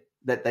this year.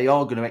 That they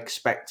are going to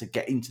expect to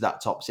get into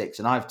that top 6.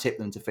 And I've tipped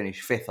them to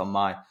finish 5th on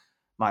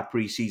my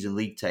pre-season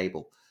league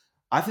table.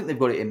 I think they've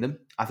got it in them.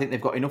 I think they've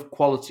got enough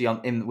quality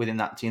within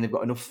that team. They've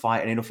got enough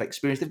fight and enough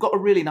experience. They've got a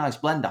really nice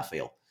blend, I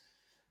feel.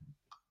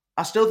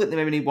 I still think they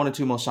maybe need 1 or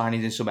 2 more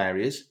signings in some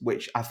areas,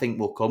 which I think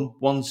will come.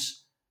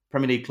 Once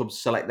Premier League clubs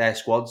select their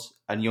squads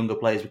and younger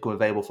players become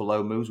available for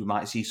loan moves, we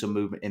might see some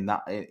movement in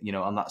that,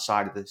 on that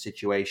side of the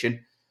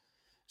situation.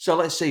 So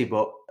let's see.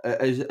 But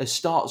as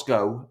starts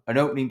go, an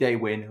opening day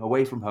win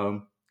away from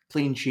home,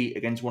 clean sheet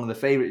against one of the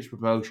favourites for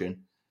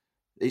promotion.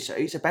 It's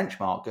a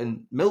benchmark,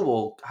 and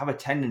Millwall have a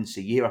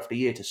tendency year after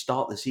year to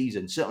start the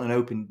season, certainly an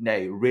opening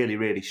day, really,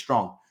 really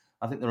strong.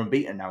 I think they're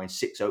unbeaten now in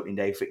 6 opening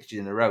day fixtures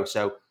in a row.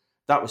 So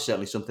that was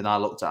certainly something I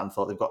looked at and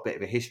thought they've got a bit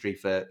of a history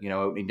for,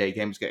 opening day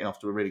games getting off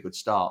to a really good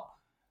start.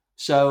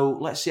 So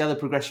let's see how they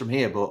progress from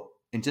here. But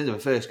in terms of a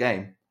first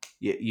game,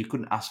 you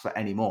couldn't ask for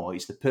any more.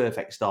 It's the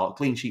perfect start.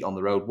 Clean sheet on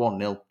the road,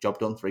 1-0, job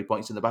done, 3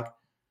 points in the bag.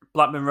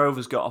 Blackburn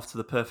Rovers got off to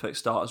the perfect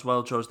start as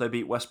well, George. They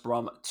beat West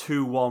Brom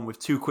 2-1 with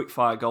 2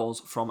 quick-fire goals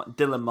from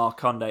Dylan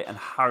Marconde and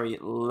Harry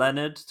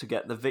Leonard to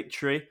get the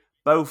victory.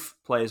 Both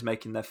players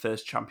making their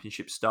first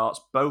championship starts,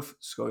 both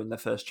scoring their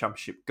first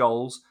championship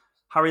goals.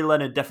 Harry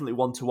Leonard definitely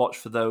one to watch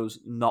for those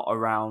not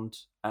around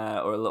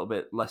or a little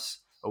bit less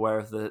aware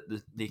of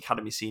the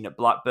academy scene at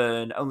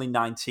Blackburn. Only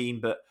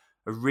 19, but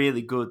a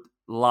really good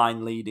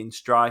line-leading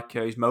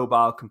striker. He's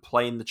mobile, can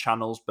play in the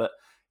channels, but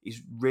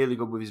he's really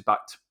good with his back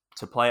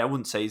to play. I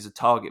wouldn't say he's a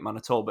target man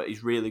at all, but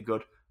he's really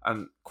good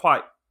and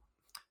quite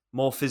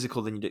more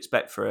physical than you'd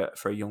expect for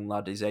a young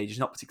lad his age. He's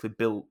not particularly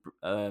built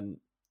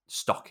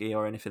stocky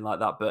or anything like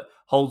that, but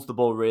holds the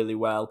ball really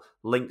well,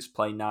 links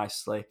play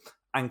nicely,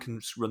 and can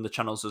run the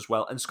channels as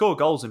well, and score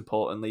goals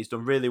importantly. He's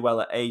done really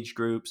well at age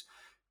groups.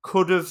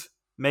 Could have,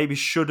 maybe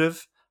should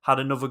have, had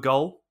another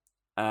goal.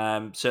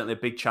 Certainly a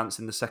big chance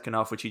in the second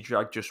half, which he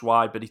dragged just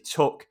wide, but he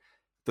took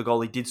the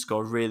goal he did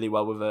score really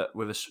well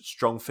with a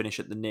strong finish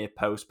at the near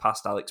post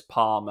past Alex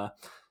Palmer.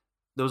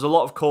 There was a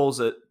lot of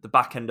calls at the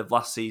back end of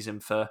last season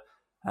for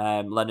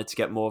Leonard to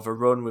get more of a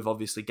run, with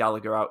obviously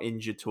Gallagher out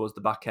injured towards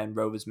the back end,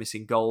 Rovers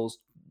missing goals.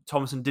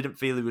 Thomason didn't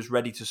feel he was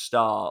ready to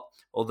start,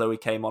 although he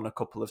came on a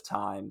couple of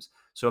times.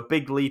 So a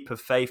big leap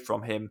of faith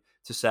from him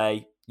to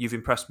say, you've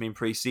impressed me in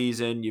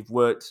pre-season, you've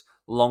worked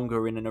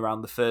longer in and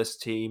around the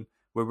first team,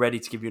 we're ready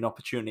to give you an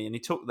opportunity. And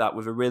he took that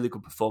with a really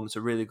good performance,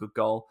 a really good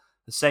goal.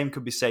 The same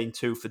could be saying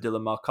too for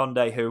Dylan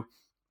Marconde, who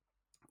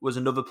was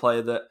another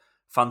player that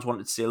fans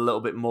wanted to see a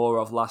little bit more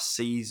of last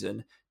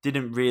season.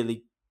 Didn't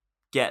really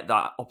get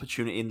that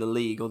opportunity in the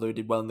league, although he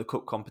did well in the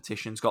cup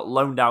competitions. Got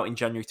loaned out in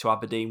January to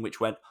Aberdeen, which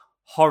went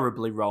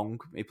horribly wrong.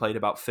 He played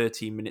about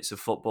 13 minutes of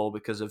football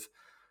because of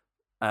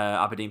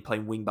Aberdeen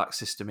playing wing-back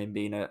system, in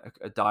being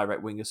a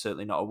direct winger,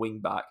 certainly not a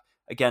wing-back.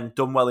 Again,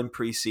 done well in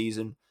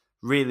pre-season,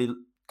 really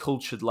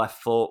cultured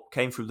left foot,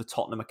 came through the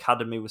Tottenham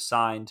Academy, was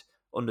signed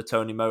under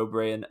Tony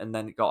Mowbray, and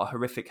then got a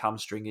horrific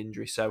hamstring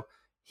injury. So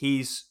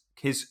his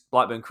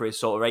Blackburn career,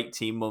 sort of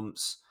 18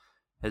 months,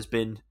 has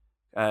been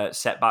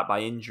set back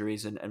by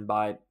injuries and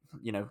by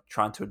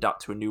trying to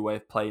adapt to a new way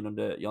of playing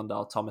under Jon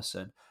Dahl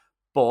Tomasson.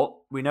 But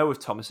we know with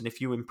Tomasson, if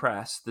you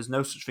impress, there's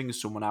no such thing as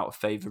someone out of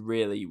favour,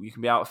 really. You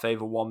can be out of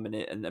favour 1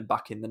 minute and then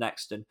back in the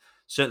next. And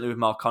certainly with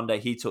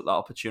Marconde, he took that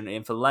opportunity.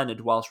 And for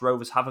Leonard, whilst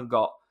Rovers haven't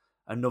got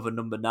another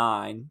number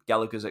 9,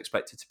 Gallagher's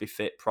expected to be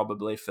fit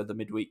probably for the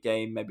midweek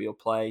game. Maybe he'll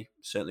play.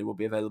 Certainly will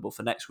be available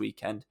for next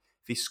weekend.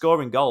 If he's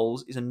scoring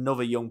goals, he's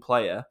another young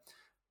player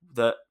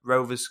that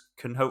Rovers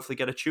can hopefully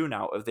get a tune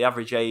out of. The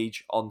average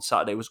age on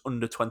Saturday was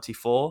under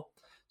 24.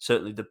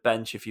 Certainly the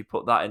bench, if you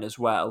put that in as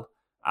well,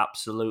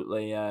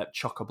 absolutely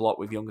chock-a-block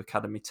with young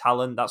academy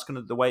talent. That's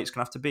the way it's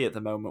going to have to be at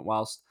the moment,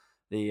 whilst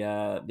the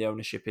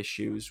ownership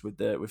issues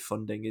with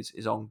funding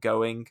is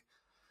ongoing.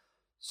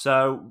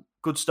 So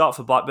good start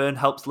for Blackburn,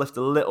 helps lift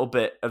a little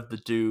bit of the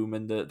doom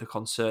and the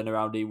concern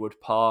around Ewood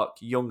Park.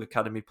 Young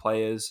academy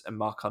players and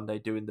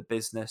Marconde doing the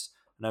business,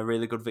 and a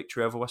really good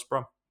victory over West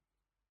Brom.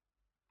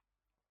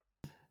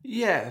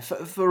 Yeah,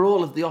 for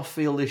all of the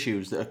off-field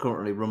issues that are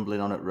currently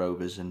rumbling on at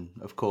Rovers, and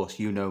of course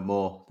you know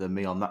more than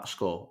me on that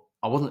score,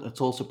 I wasn't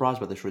at all surprised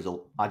by this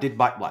result. I did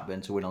back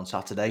Blackburn to win on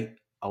Saturday.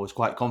 I was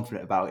quite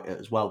confident about it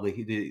as well.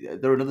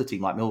 They're another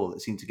team like Millwall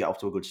that seem to get off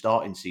to a good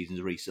start in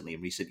seasons recently,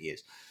 in recent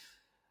years.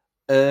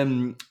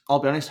 I'll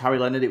be honest, Harry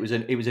Leonard, it was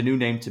a new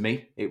name to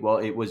me. It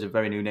was a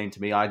very new name to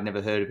me. I'd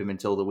never heard of him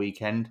until the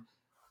weekend.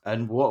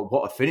 And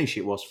what a finish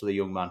it was for the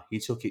young man. He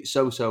took it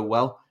so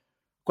well.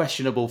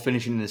 Questionable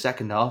finishing in the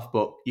second half,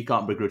 but you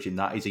can't begrudge him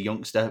that. He's a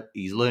youngster.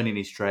 He's learning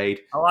his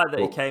trade. I like that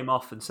he came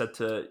off and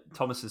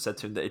Tomasson said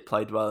to him that he'd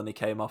played well, and he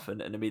came off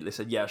and immediately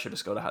said, yeah, I should have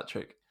scored a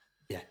hat-trick.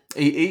 Yeah,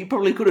 he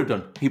probably could have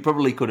done.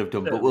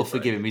 But we'll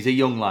forgive him. He's a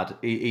young lad.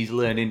 He's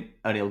learning,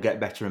 and he'll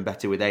get better and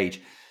better with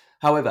age.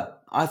 However,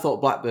 I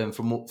thought Blackburn,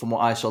 from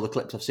what I saw, the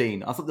clips I've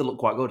seen, I thought they looked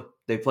quite good.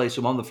 They played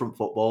some on the front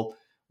football.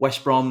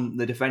 West Brom,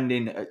 the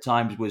defending at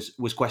times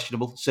was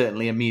questionable.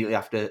 Certainly, immediately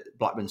after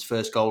Blackburn's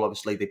first goal,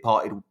 obviously they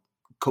parted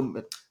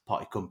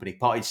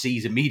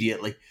seas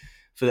immediately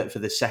for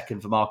the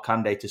second for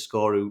Marconde to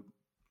score, who,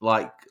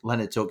 like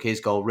Leonard, took his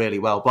goal really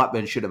well.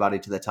 Blackburn should have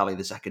added to their tally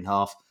the second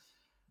half.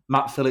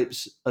 Matt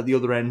Phillips at the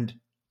other end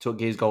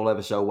took his goal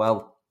ever so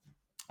well.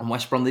 And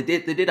West Brom, they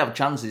did have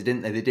chances,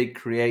 didn't they? They did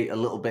create a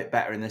little bit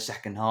better in the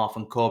second half,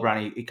 and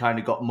Corberán, he kind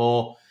of got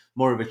more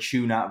of a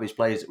tune out of his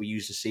players that we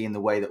used to see in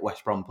the way that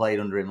West Brom played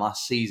under him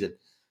last season.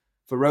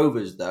 For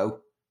Rovers,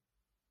 though,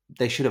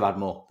 they should have had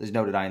more. There's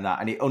no denying that.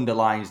 And it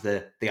underlines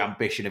the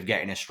ambition of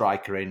getting a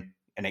striker in.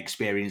 an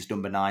experienced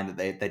number 9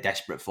 that they're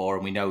desperate for,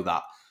 and we know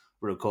that.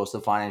 But of course, the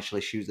financial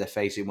issues they're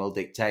facing will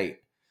dictate.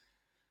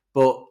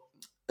 But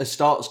as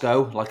starts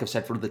go, like I've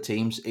said for other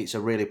teams, it's a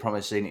really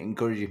promising,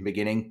 encouraging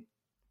beginning.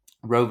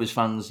 Rovers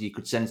fans, you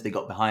could sense they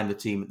got behind the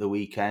team at the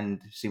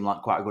weekend. Seemed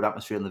like quite a good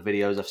atmosphere in the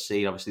videos I've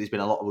seen. Obviously, there's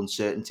been a lot of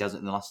uncertainty, hasn't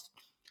it, in the last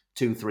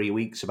 2-3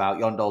 weeks about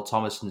Yondal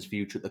Thomason's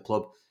future at the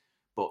club.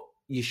 But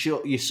you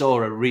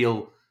saw a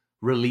real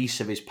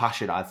release of his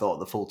passion, I thought, at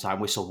the full-time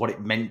whistle, what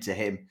it meant to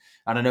him.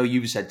 And I know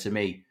you said to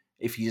me,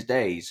 if he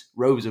stays,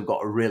 Rovers have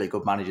got a really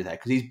good manager there,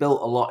 because he's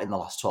built a lot in the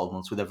last 12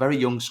 months with a very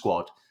young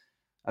squad.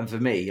 And for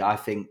me, I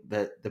think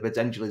that the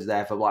potential is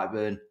there for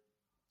Blackburn.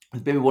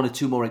 There's maybe 1 or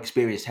 2 more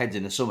experienced heads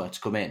in the summer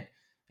to come in.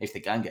 If they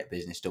can get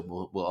business done,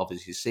 we'll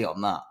obviously see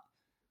on that.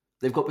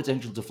 They've got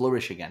potential to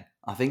flourish again.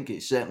 I think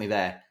it's certainly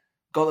there.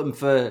 Got them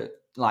for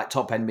like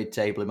top end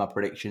mid-table in my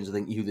predictions. I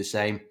think you the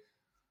same.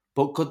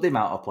 But could they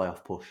mount a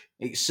playoff push?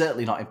 It's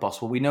certainly not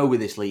impossible. We know with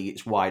this league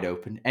it's wide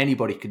open.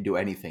 Anybody can do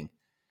anything.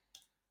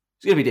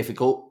 It's going to be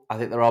difficult. I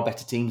think there are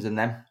better teams than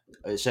them.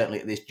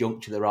 Certainly at this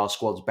juncture, there are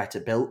squads better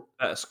built.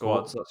 Better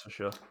squads, that's for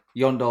sure.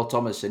 Yondal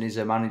Thomason is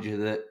a manager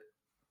that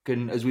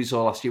can, as we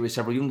saw last year with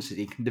several youngsters,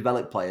 he can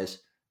develop players.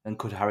 And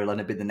could Harry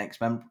Leonard be the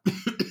next member?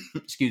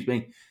 Excuse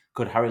me.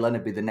 Could Harry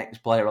Leonard be the next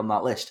player on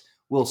that list?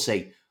 We'll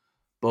see.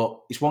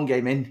 But it's 1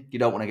 game in. You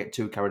don't want to get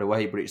too carried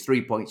away, but it's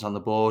 3 points on the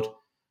board.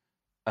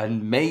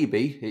 And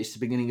maybe it's the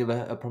beginning of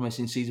a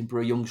promising season for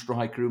a young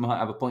striker who might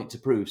have a point to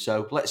prove.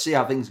 So let's see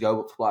how things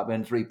go. For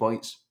Blackburn, 3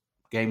 points.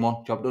 Game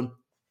 1, job done.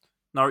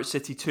 Norwich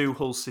City 2,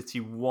 Hull City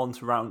 1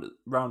 to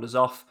round us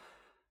off.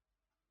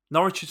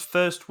 Norwich's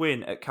first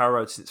win at Carrow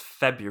Road since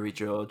February,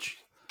 George.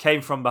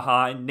 Came from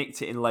behind,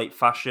 nicked it in late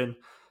fashion.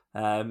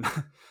 A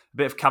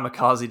bit of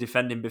kamikaze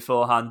defending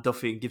beforehand.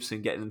 Duffy and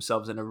Gibson getting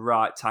themselves in a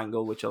right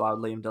tangle, which allowed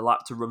Liam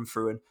Delap to run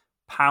through and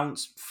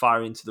pounce,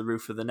 fire into the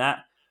roof of the net.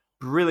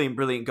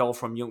 Brilliant goal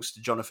from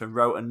youngster Jonathan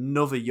Rowe.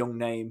 Another young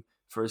name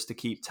for us to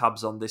keep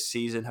tabs on this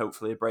season.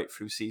 Hopefully a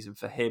breakthrough season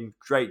for him.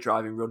 Great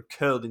driving run,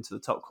 curled into the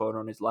top corner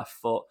on his left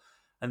foot.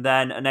 And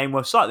then a name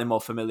we're slightly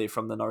more familiar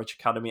from the Norwich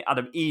Academy,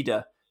 Adam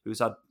Eder, who's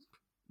had,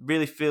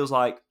 really feels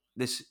like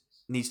this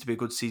needs to be a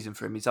good season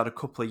for him. He's had a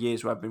couple of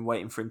years where I've been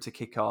waiting for him to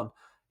kick on.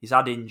 He's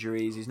had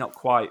injuries. He's not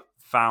quite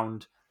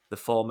found the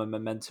form and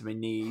momentum he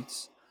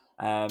needs.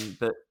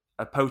 But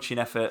a poaching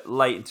effort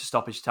late into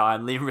stoppage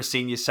time. Liam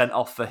Rosenior sent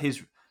off for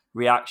his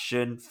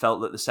reaction.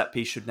 Felt that the set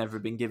piece should never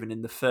have been given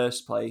in the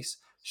first place.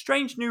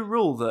 Strange new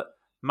rule that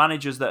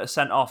managers that are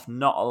sent off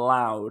not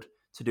allowed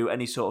to do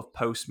any sort of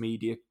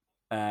post-media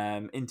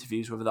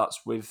interviews, whether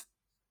that's with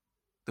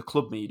the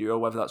club media or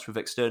whether that's with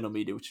external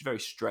media, which is a very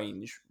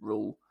strange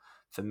rule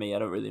for me. I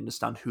don't really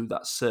understand who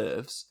that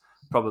serves.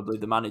 Probably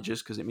the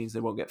managers, because it means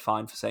they won't get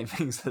fined for saying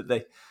things that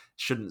they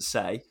shouldn't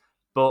say.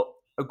 But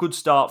a good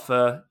start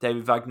for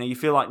David Wagner. You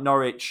feel like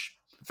Norwich,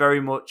 very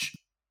much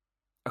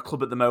a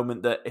club at the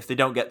moment that if they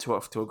don't get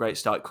off to a great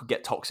start, it could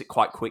get toxic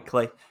quite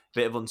quickly.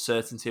 Bit of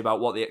uncertainty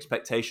about what the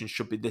expectations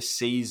should be this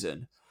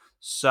season.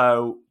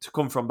 So to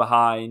come from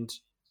behind,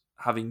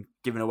 having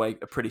given away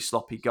a pretty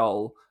sloppy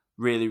goal,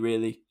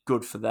 really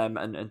good for them,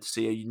 and to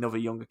see another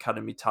young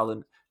academy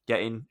talent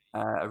getting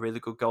a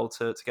really good goal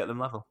to get them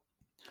level.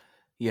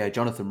 Yeah,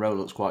 Jonathan Rowe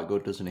looks quite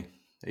good, doesn't he?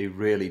 He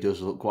really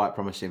does look quite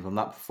promising from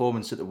that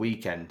performance at the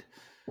weekend.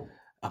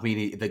 I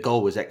mean, the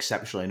goal was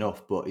exceptional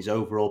enough, but his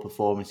overall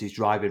performance, his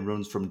driving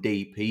runs from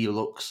deep, he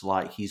looks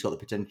like he's got the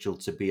potential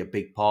to be a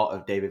big part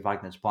of David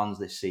Wagner's plans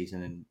this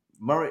season. And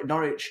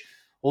Norwich,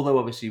 although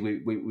obviously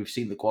we've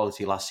seen the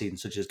quality last season,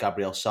 such as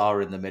Gabriel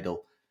Sara in the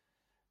middle,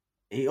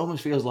 it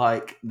almost feels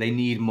like they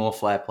need more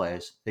flair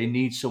players. They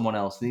need someone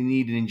else. They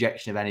need an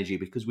injection of energy,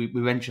 because we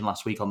mentioned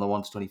last week on the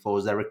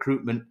 1-24s, their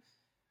recruitment,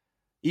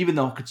 even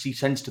though I could see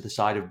sense to the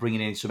side of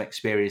bringing in some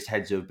experienced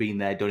heads who have been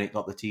there, done it,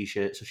 got the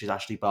T-shirt, such as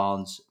Ashley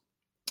Barnes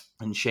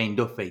and Shane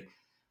Duffy,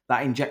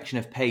 that injection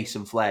of pace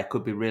and flair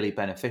could be really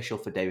beneficial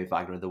for David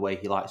Wagner and the way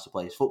he likes to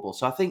play his football.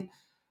 So I think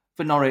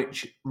for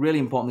Norwich, really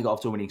important they got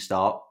off to a winning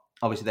start.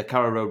 Obviously, their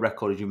Carrow Road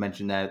record, as you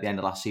mentioned there, at the end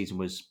of last season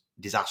was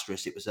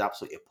disastrous. It was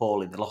absolutely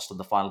appalling. They lost on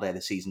the final day of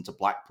the season to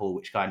Blackpool,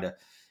 which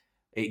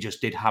it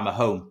just did hammer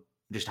home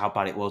just how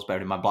bad it was,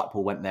 bearing in mind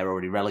Blackpool went there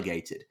already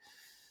relegated.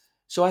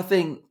 So I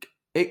think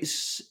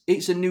it's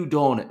a new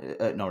dawn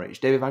at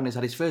Norwich. David Wagner's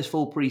had his first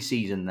full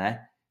pre-season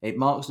there. It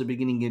marks the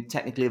beginning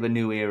technically of a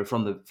new era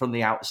from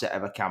the outset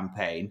of a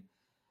campaign.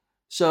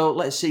 So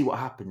let's see what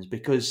happens,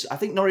 because I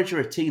think Norwich are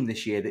a team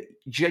this year that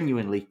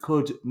genuinely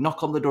could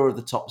knock on the door of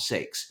the top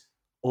 6,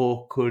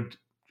 or could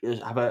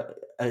have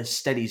a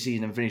steady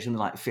season and finish something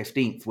like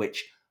 15th,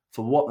 which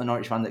for what the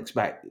Norwich fans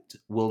expect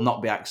will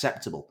not be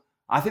acceptable.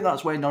 I think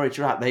that's where Norwich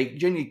are at. They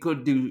genuinely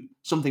could do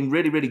something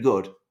really, really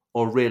good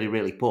or really,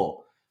 really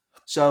poor.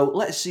 So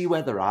let's see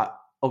where they're at.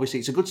 Obviously,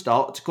 it's a good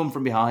start to come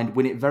from behind,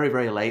 win it very,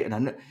 very late.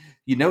 And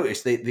you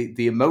notice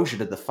the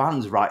emotion of the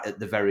fans right at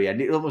the very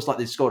end. It almost like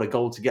they scored a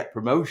goal to get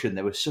promotion.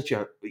 There was such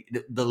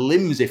the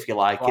limbs, if you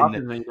like. Well,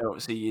 you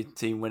don't see your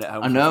team win at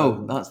home. I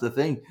know, that's the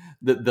thing.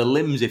 The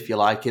limbs, if you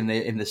like, in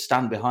the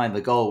stand behind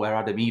the goal where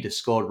Adam Eder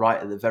scored right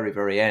at the very,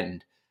 very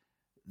end.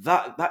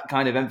 that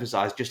kind of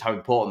emphasised just how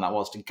important that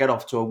was to get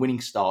off to a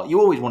winning start. You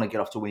always want to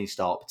get off to a winning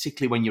start,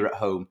 particularly when you're at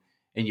home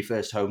in your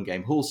first home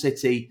game. Hull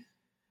City,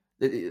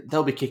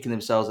 they'll be kicking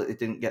themselves that they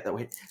didn't get that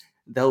way.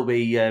 They'll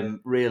be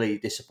really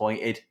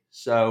disappointed.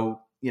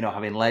 So,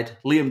 having led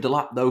Liam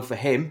Delap, though, for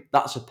him,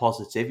 that's a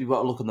positive. You've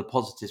got to look on the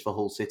positives for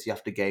Hull City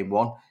after game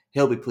one.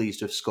 He'll be pleased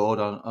to have scored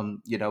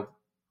on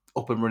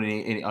up and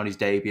running on his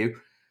debut.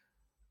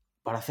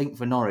 But I think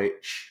for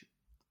Norwich,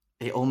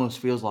 it almost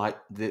feels like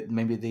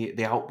maybe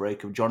the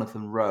outbreak of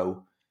Jonathan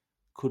Rowe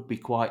could be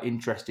quite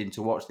interesting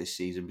to watch this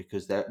season,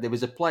 because there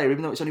was a player,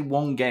 even though it's only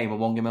one game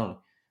only,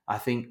 I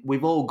think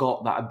we've all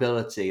got that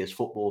ability as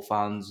football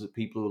fans,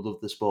 people who love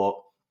the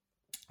sport,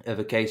 of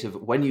a case of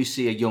when you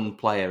see a young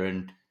player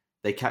and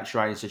they catch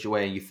your eye in such a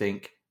way and you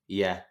think,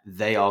 yeah,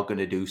 they are going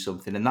to do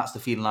something. And that's the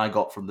feeling I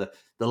got from the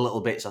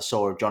little bits I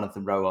saw of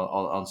Jonathan Rowe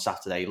on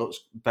Saturday. He looks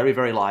very,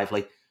 very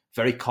lively,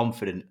 very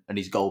confident, and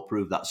his goal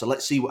proved that. So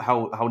let's see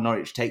how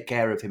Norwich take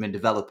care of him and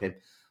develop him.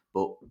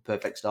 But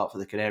perfect start for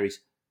the Canaries.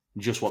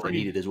 Just what they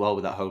needed as well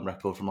with that home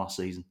record from last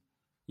season.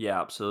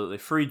 Yeah, absolutely.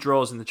 3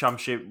 draws in the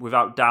Championship.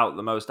 Without doubt,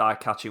 the most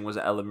eye-catching was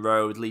at Ellen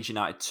Road. Leeds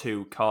United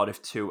 2,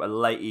 Cardiff 2, a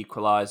late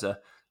equaliser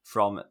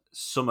from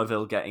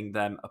Somerville getting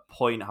them a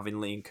point, having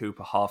Liam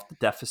Cooper half the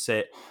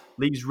deficit.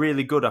 Leeds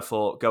really good, I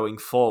thought, going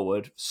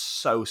forward.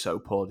 So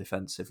poor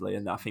defensively.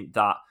 And I think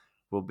that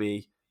will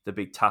be the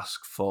big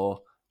task for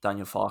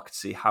Daniel Farke, to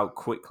see how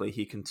quickly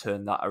he can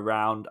turn that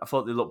around. I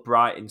thought they looked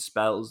bright in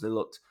spells. They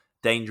looked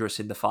dangerous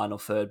in the final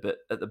third, but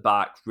at the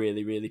back,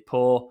 really, really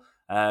poor.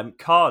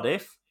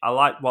 Cardiff, I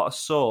liked what I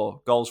saw.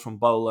 Goals from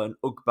Bowler and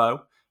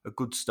Ugbo. A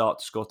good start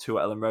to score 2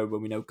 at Ellen Road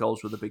when we know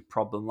goals were the big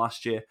problem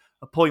last year.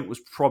 A point was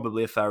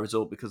probably a fair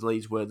result because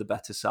Leeds were the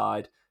better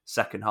side,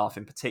 second half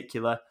in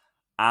particular.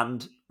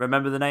 And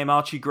remember the name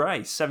Archie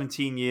Gray,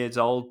 17 years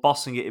old,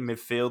 bossing it in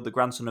midfield, the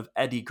grandson of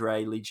Eddie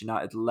Gray, Leeds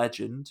United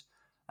legend.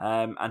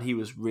 And he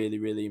was really,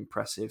 really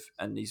impressive.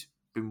 And he's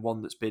been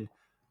one that's been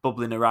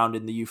bubbling around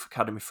in the youth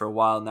academy for a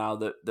while now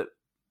that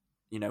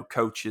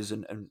coaches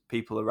and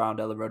people around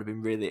Ellen Road have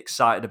been really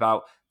excited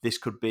about. This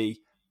could be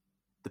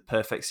the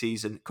perfect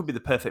season. Could be the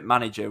perfect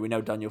manager. We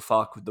know Daniel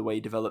Farke, with the way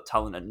he developed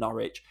talent at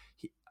Norwich.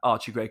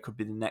 Archie Gray could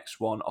be the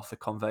next one off the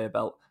conveyor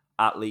belt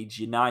at Leeds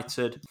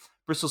United.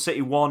 Bristol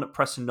City 1,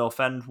 Preston North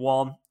End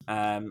 1.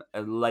 A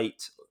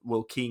late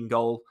Will Keane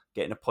goal,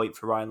 getting a point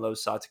for Ryan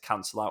Lowe's side to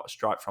cancel out a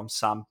strike from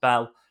Sam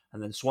Bell.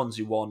 And then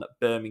Swansea 1,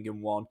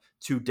 Birmingham 1.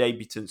 2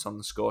 debutants on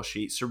the score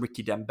sheet. Sir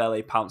Ricky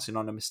Dembele pouncing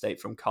on a mistake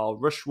from Carl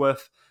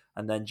Rushworth.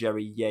 And then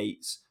Jerry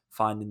Yates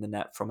finding the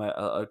net from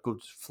a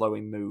good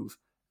flowing move.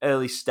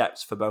 Early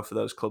steps for both of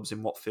those clubs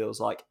in what feels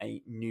like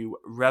a new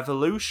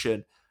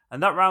revolution.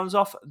 And that rounds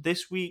off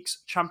this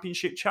week's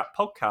Championship Chat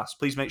podcast.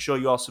 Please make sure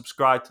you are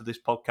subscribed to this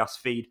podcast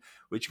feed,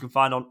 which you can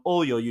find on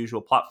all your usual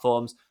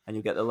platforms, and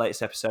you'll get the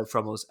latest episode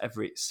from us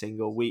every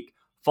single week.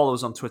 Follow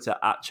us on Twitter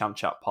at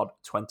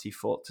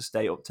ChampChatPod24 to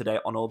stay up to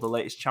date on all the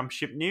latest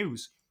Championship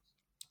news.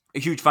 A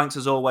huge thanks,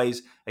 as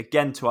always,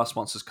 again to our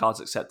sponsors, Cards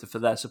Accepted, for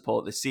their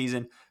support this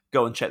season.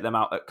 Go and check them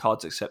out at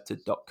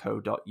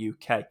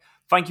cardsaccepted.co.uk.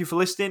 Thank you for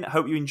listening. I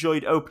hope you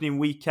enjoyed opening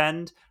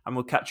weekend, and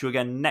we'll catch you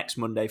again next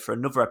Monday for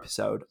another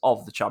episode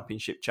of the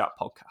Championship Chat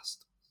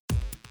podcast.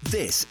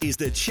 This is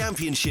the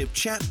Championship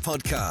Chat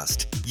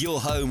podcast, your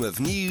home of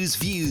news,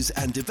 views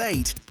and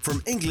debate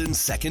from England's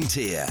second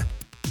tier.